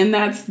shit. And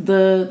that's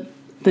the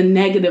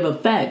negative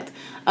effect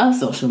of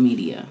social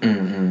media.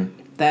 Mm-hmm.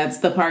 That's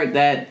the part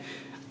that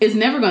is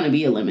never going to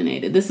be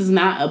eliminated. This is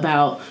not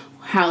about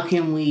how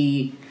can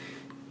we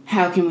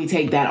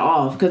take that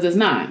off, because it's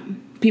not.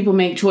 People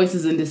make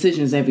choices and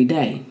decisions every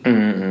day.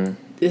 Mm-hmm.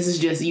 This is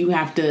just,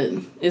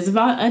 it's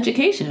about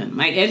education.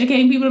 Like,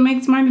 educating people to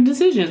make smarter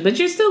decisions. But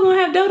you're still going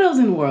to have dodos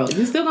in the world.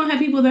 You're still going to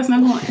have people that's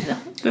not going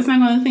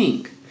to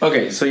think.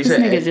 Okay, so you this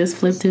said... This nigga just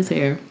flipped his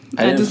hair.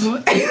 I just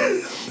wanted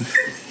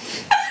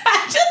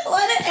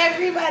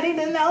everybody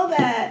to know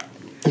that.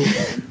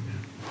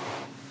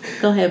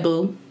 Go ahead,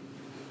 boo.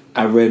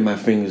 I read my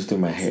fingers through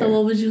my hair. So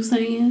what was you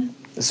saying?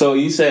 So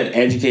you said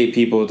educate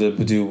people to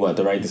do what?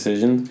 The right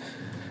decision?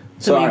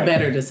 To make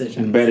better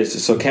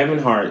decisions. So Kevin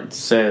Hart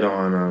said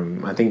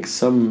on, I think,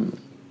 some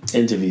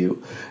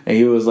interview, and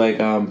he was like,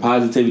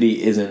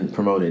 positivity isn't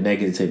promoted,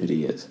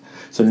 negativity is.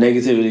 So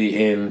negativity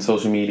in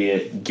social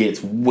media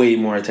gets way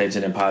more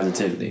attention than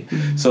positivity.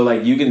 Mm-hmm. So,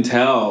 like, you can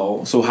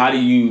tell. So how do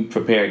you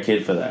prepare a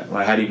kid for that?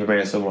 Like, how do you prepare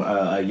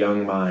a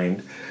young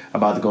mind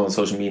about to go on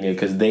social media?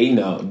 Because they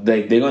know,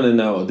 they're going to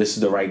know this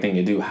is the right thing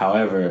to do.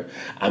 However,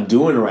 I'm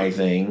doing the right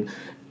thing,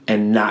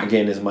 and not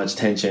getting as much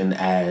attention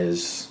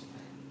as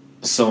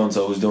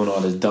so-and-so who's doing all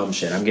this dumb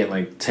shit. I'm getting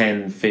like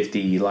 10,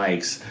 50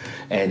 likes,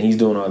 and he's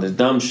doing all this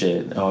dumb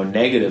shit or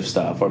negative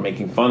stuff or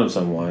making fun of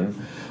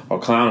someone or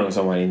clowning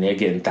someone, and they're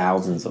getting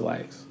thousands of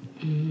likes.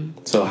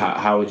 So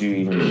how would you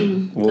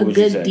even... What would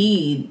you say? A good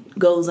deed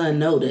goes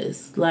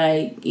unnoticed.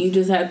 Like, you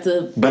just have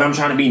to... But I'm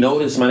trying to be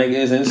noticed, my nigga.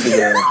 It's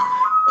Instagram.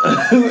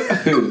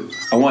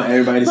 I want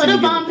everybody to see put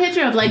a bomb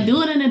picture up. Like,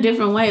 do it in a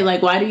different way.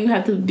 Like, why do you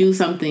have to do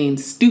something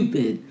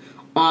stupid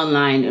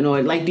online in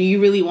order? Like, do you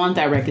really want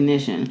that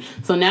recognition?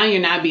 So now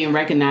you're not being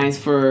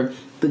recognized for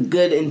the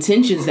good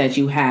intentions that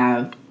you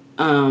have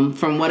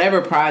from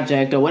whatever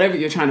project or whatever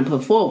you're trying to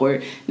put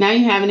forward. Now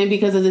you're having it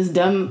because of this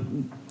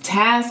dumb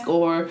task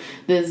or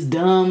this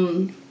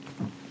dumb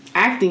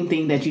acting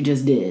thing that you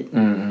just did.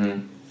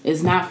 Mm-hmm.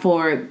 It's not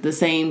for the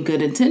same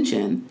good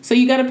intention. So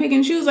you got to pick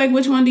and choose, like,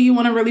 which one do you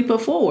want to really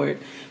put forward?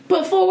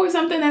 Put forward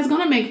something that's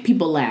going to make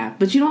people laugh,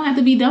 but you don't have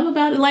to be dumb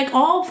about it. Like,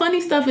 all funny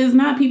stuff is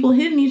not people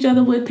hitting each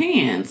other with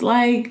pans.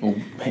 Like,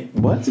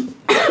 what?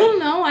 I don't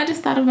know. I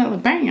just thought about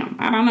it. Bam.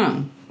 I don't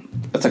know.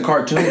 That's a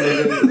cartoon,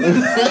 nigga.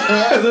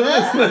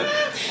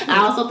 I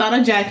also thought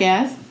of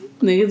Jackass.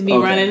 Niggas be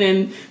running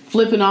and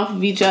flipping off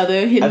of each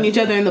other, hitting each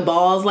other in the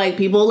balls. Like,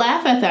 people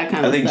laugh at that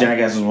kind of stuff. I think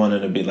Jackass was one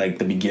of the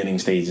beginning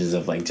stages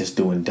of like just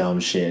doing dumb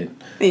shit.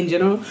 In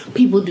general,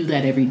 people do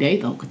that every day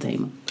though,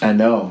 Katema. I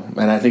know,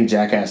 and I think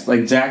Jackass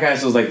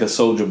was like the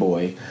Soulja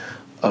Boy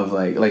of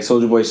like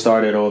Soulja Boy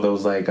started all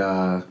those like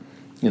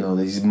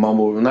these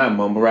not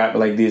mumble rap, but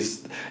like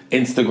this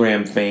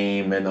Instagram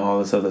fame and all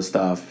this other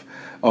stuff,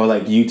 or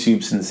like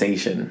YouTube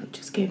sensation.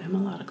 Just gave him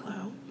a lot of clout.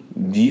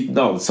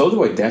 No, Soulja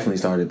Boy definitely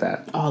started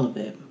that. All of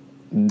it.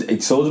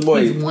 Soulja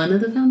Boy. He's one of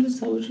the founders. Is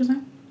that what you're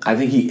saying? I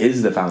think he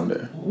is the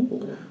founder.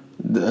 Oh.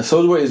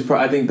 Soulja Boy is,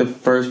 I think, the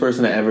first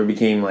person that ever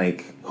became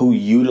like who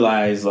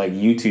utilized like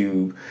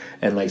YouTube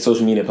and like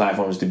social media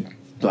platforms to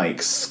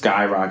like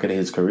skyrocket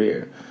his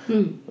career,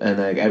 and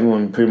like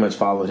everyone pretty much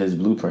followed his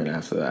blueprint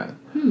after that.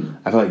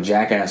 I feel like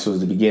Jackass was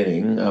the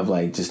beginning of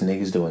like just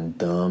niggas doing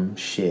dumb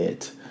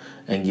shit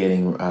and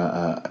getting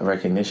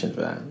recognition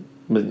for that.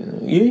 But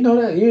you didn't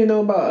know that? You didn't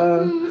know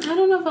about... I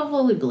don't know if I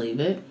fully believe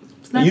it.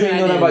 You didn't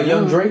know that about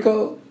Young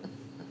Draco?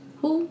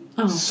 Who?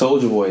 Oh.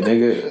 Soulja Boy,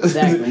 nigga.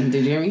 Exactly.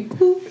 Did you hear me?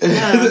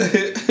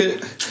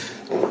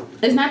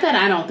 It's not that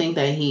I don't think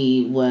that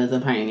he was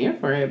a pioneer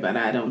for it, but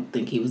I don't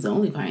think he was the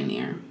only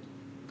pioneer.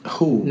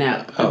 Who?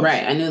 Now,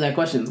 right, I knew that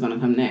question was going to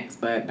come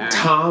next, but...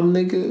 Tom,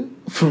 nigga?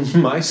 From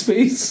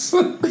MySpace?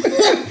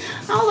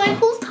 I was like,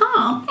 who's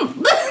Tom?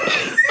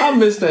 I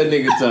miss that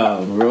nigga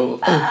Tom, bro.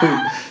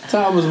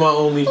 Tom was my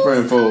only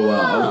friend for a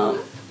while.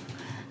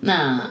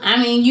 Nah,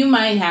 I mean, you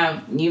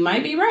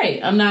might be right.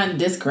 I'm not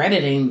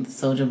discrediting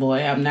Soulja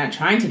Boy. I'm not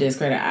trying to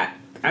discredit.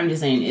 I'm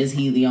just saying, is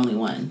he the only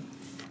one?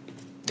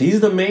 He's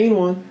the main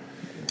one.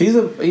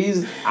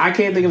 I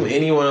can't think of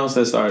anyone else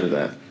that started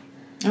that.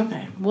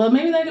 Okay. Well,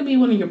 maybe that could be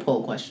one of your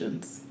poll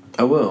questions.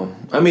 I will.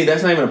 I mean,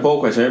 that's not even a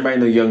poll question.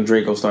 Everybody knows Young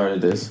Draco started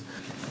this.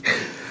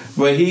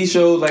 But he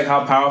showed like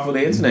how powerful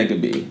the internet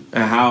could be.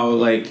 And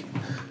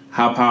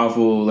how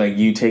powerful like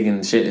you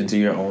taking shit into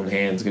your own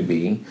hands could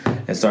be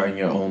and starting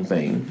your own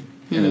thing.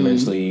 And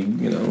eventually,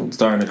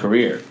 starting a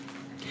career.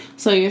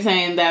 So you're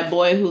saying that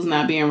boy who's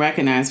not being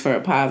recognized for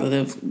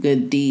positive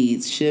good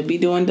deeds should be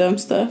doing dumb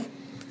stuff?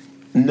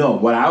 No,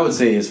 what I would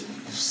say is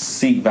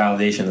seek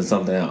validation in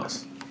something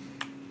else.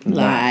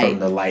 Not from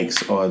the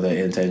likes or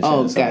the intention.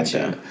 Oh,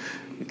 gotcha.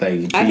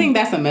 I think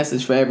that's a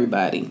message for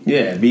everybody.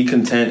 Yeah, be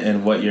content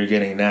in what you're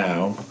getting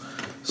now,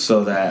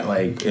 so that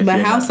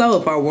so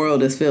if our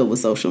world is filled with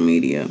social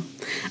media?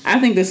 I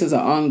think this is an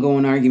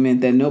ongoing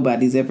argument that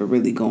nobody's ever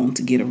really going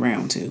to get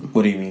around to.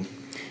 What do you mean?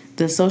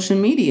 The social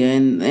media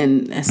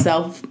and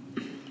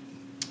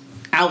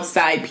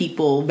outside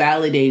people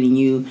validating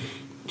you,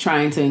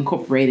 trying to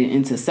incorporate it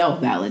into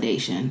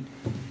self-validation.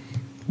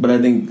 But I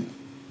think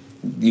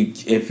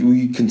if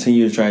we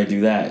continue to try to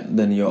do that,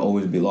 then you'll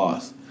always be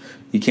lost.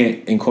 You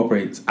can't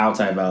incorporate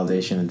outside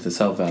validation into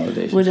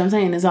self-validation. Which I'm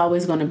saying is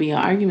always going to be an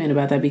argument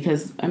about that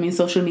because, I mean,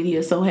 social media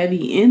is so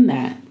heavy in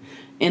that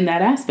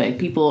aspect.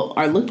 People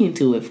are looking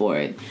to it for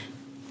it.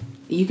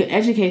 You can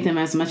educate them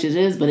as much as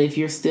it is, but if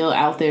you're still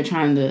out there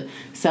trying to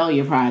sell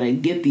your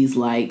product, get these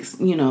likes,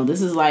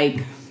 this is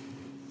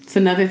it's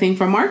another thing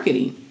for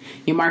marketing.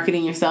 You're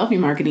marketing yourself,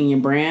 you're marketing your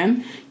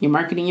brand, you're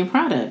marketing your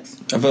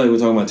products. I feel like we're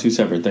talking about two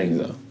separate things,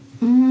 though.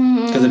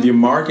 Because if you're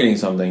marketing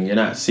something, you're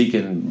not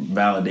seeking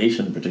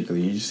validation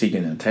particularly. You're just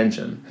seeking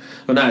attention.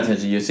 Well, not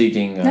attention. You're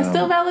seeking... That's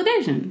still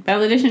validation.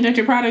 Validation that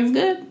your product's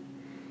good.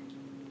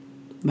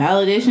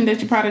 Validation that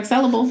your product's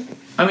sellable.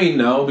 I mean,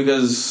 no,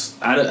 because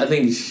I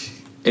think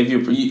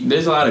if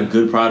there's a lot of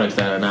good products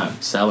that are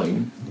not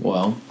selling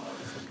well.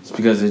 It's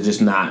because they're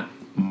just not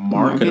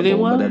marketable.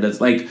 Well? But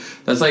that's like...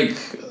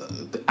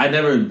 I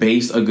never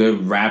based a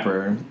good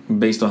rapper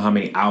based on how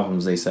many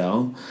albums they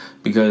sell,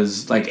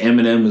 because like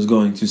Eminem is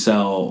going to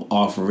sell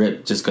off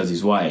rip just because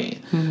he's white,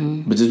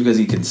 but just because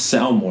he can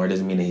sell more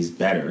doesn't mean that he's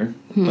better,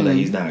 or that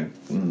he's not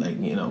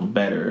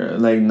better,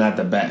 like not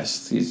the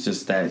best. He's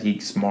just that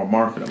he's more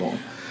marketable.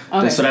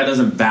 Okay. So that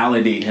doesn't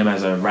validate him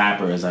as a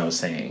rapper, as I was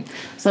saying.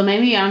 So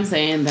maybe I'm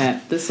saying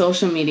that the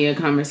social media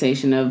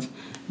conversation of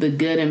the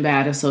good and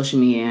bad of social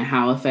media and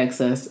how it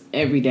affects us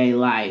everyday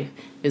life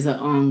is an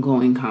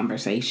ongoing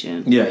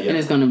conversation. Yeah. And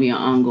it's going to be an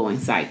ongoing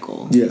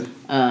cycle. Yeah.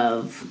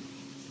 Of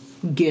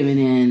giving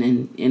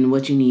in and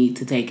what you need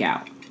to take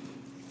out.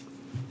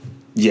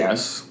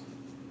 Yes.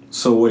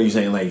 So what are you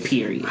saying? Like,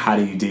 period. How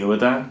do you deal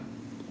with that?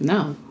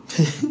 No.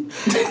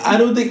 I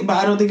don't think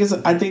it's.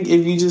 I think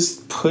if you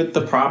just put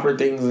the proper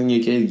things in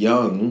your kid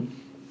young,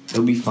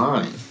 it'll be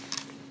fine.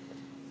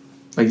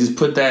 Like, just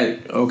put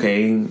that.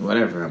 Okay,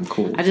 whatever. I'm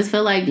cool. I just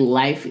feel like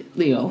life.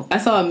 I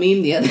saw a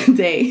meme the other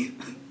day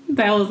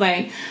that was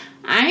like,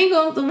 I ain't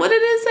gonna. What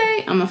did it say?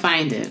 I'm gonna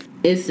find it.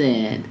 It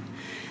said.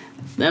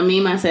 The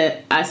meme I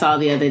saw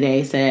the other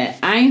day said,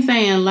 I ain't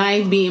saying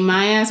life beating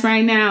my ass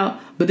right now,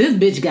 but this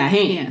bitch got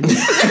hands.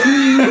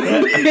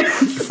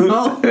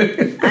 So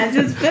I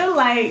just feel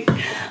like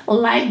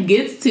life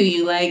gets to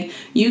you. Like,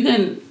 you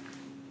can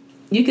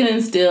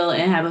instill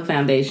and have a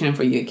foundation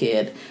for your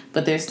kid,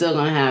 but they're still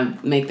gonna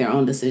make their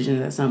own decisions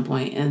at some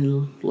point,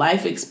 and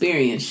life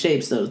experience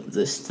shapes those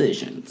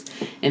decisions.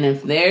 And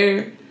if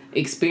their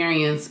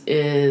experience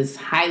is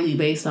highly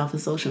based off of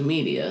social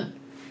media,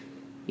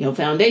 your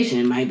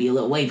foundation might be a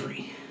little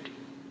wavery.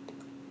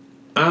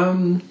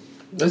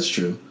 That's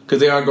true. Because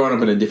they are growing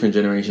up in a different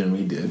generation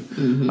than we did.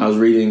 Mm-hmm. I was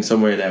reading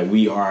somewhere that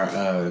we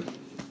are,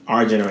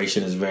 our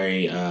generation is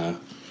very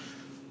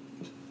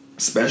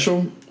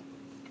special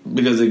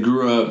because it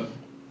grew up.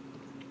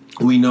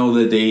 We know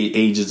that the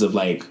ages of,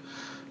 like,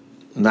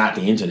 not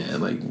the internet.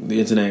 Like, the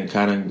internet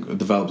kind of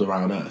developed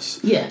around us.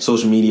 Yeah.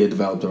 Social media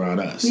developed around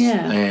us.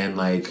 Yeah. And,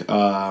 like,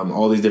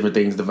 all these different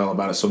things develop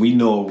about us. So we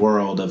know a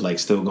world of, like,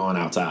 still going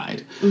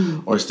outside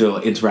or still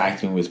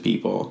interacting with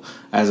people,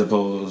 as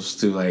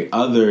opposed to, like,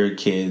 other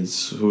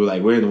kids who,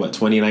 like, we're in,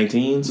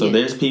 2019? So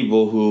there's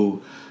people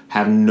who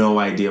have no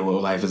idea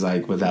what life is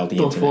like without the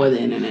internet. Before the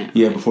internet.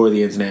 Yeah, before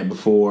the internet,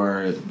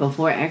 before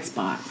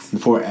Xbox.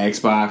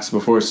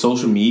 Before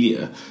social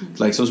media.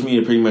 Like, social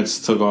media pretty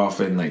much took off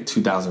in, like,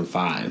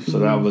 2005. So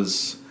that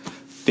was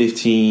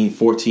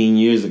 14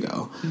 years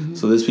ago. Mm-hmm.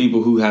 So there's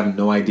people who have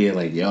no idea,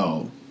 like,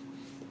 yo,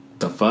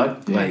 the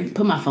fuck? Yeah. Like,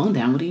 put my phone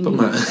down. What do you mean?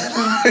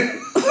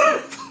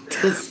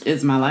 This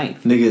is my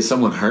life. Nigga, is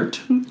someone hurt?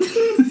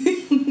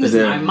 Is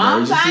there my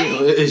mom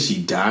dying? Is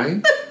she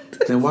dying?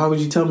 Then why would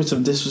you tell me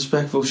some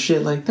disrespectful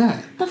shit like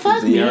that? The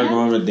fuck, they're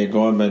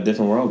going by a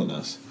different world than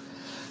us.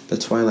 The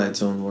Twilight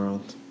Zone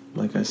world,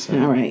 like I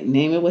said. All right,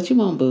 name it what you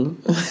want, boo.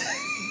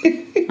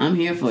 I'm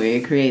here for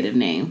your creative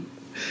name.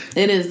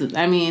 It is,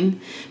 I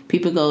mean,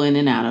 people go in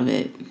and out of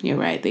it. You're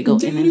right, they go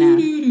in and out.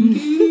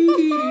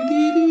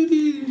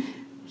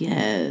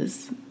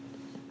 Yes.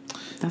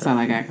 That's all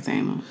I got,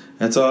 Katama.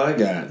 That's all I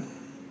got.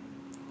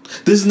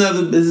 This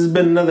has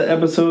been another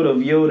episode of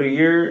Yoda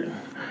Yurt,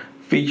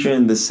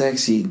 featuring the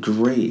sexy,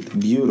 great,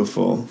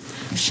 beautiful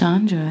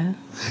Chandra.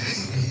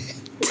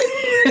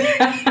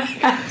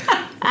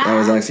 That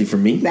was actually for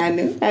me. I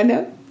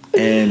know.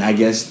 And I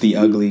guess the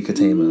ugly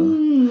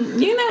Katama.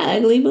 You're not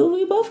ugly, but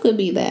we both could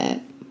be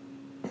that.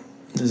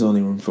 There's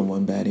only room for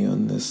one baddie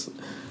on this.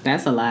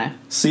 That's a lie.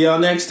 See y'all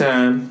next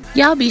time.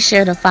 Y'all be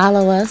sure to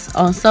follow us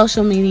on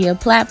social media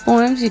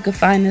platforms. You can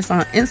find us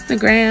on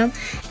Instagram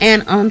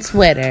and on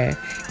Twitter.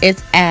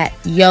 It's at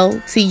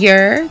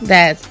YoToYur.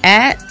 That's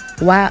at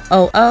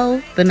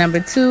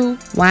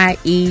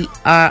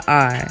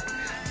YOO2YERR.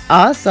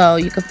 Also,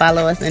 you can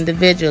follow us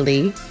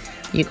individually.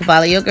 You can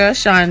follow your girl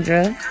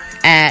Chandra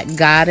at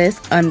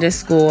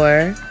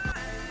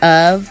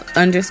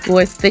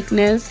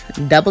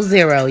goddess_of_thickness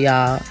 00,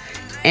 y'all.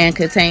 And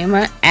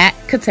Katama at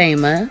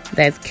Katama.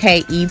 That's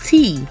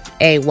KETAYMA.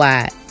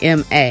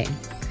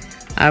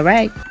 All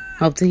right.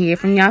 Hope to hear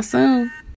from y'all soon.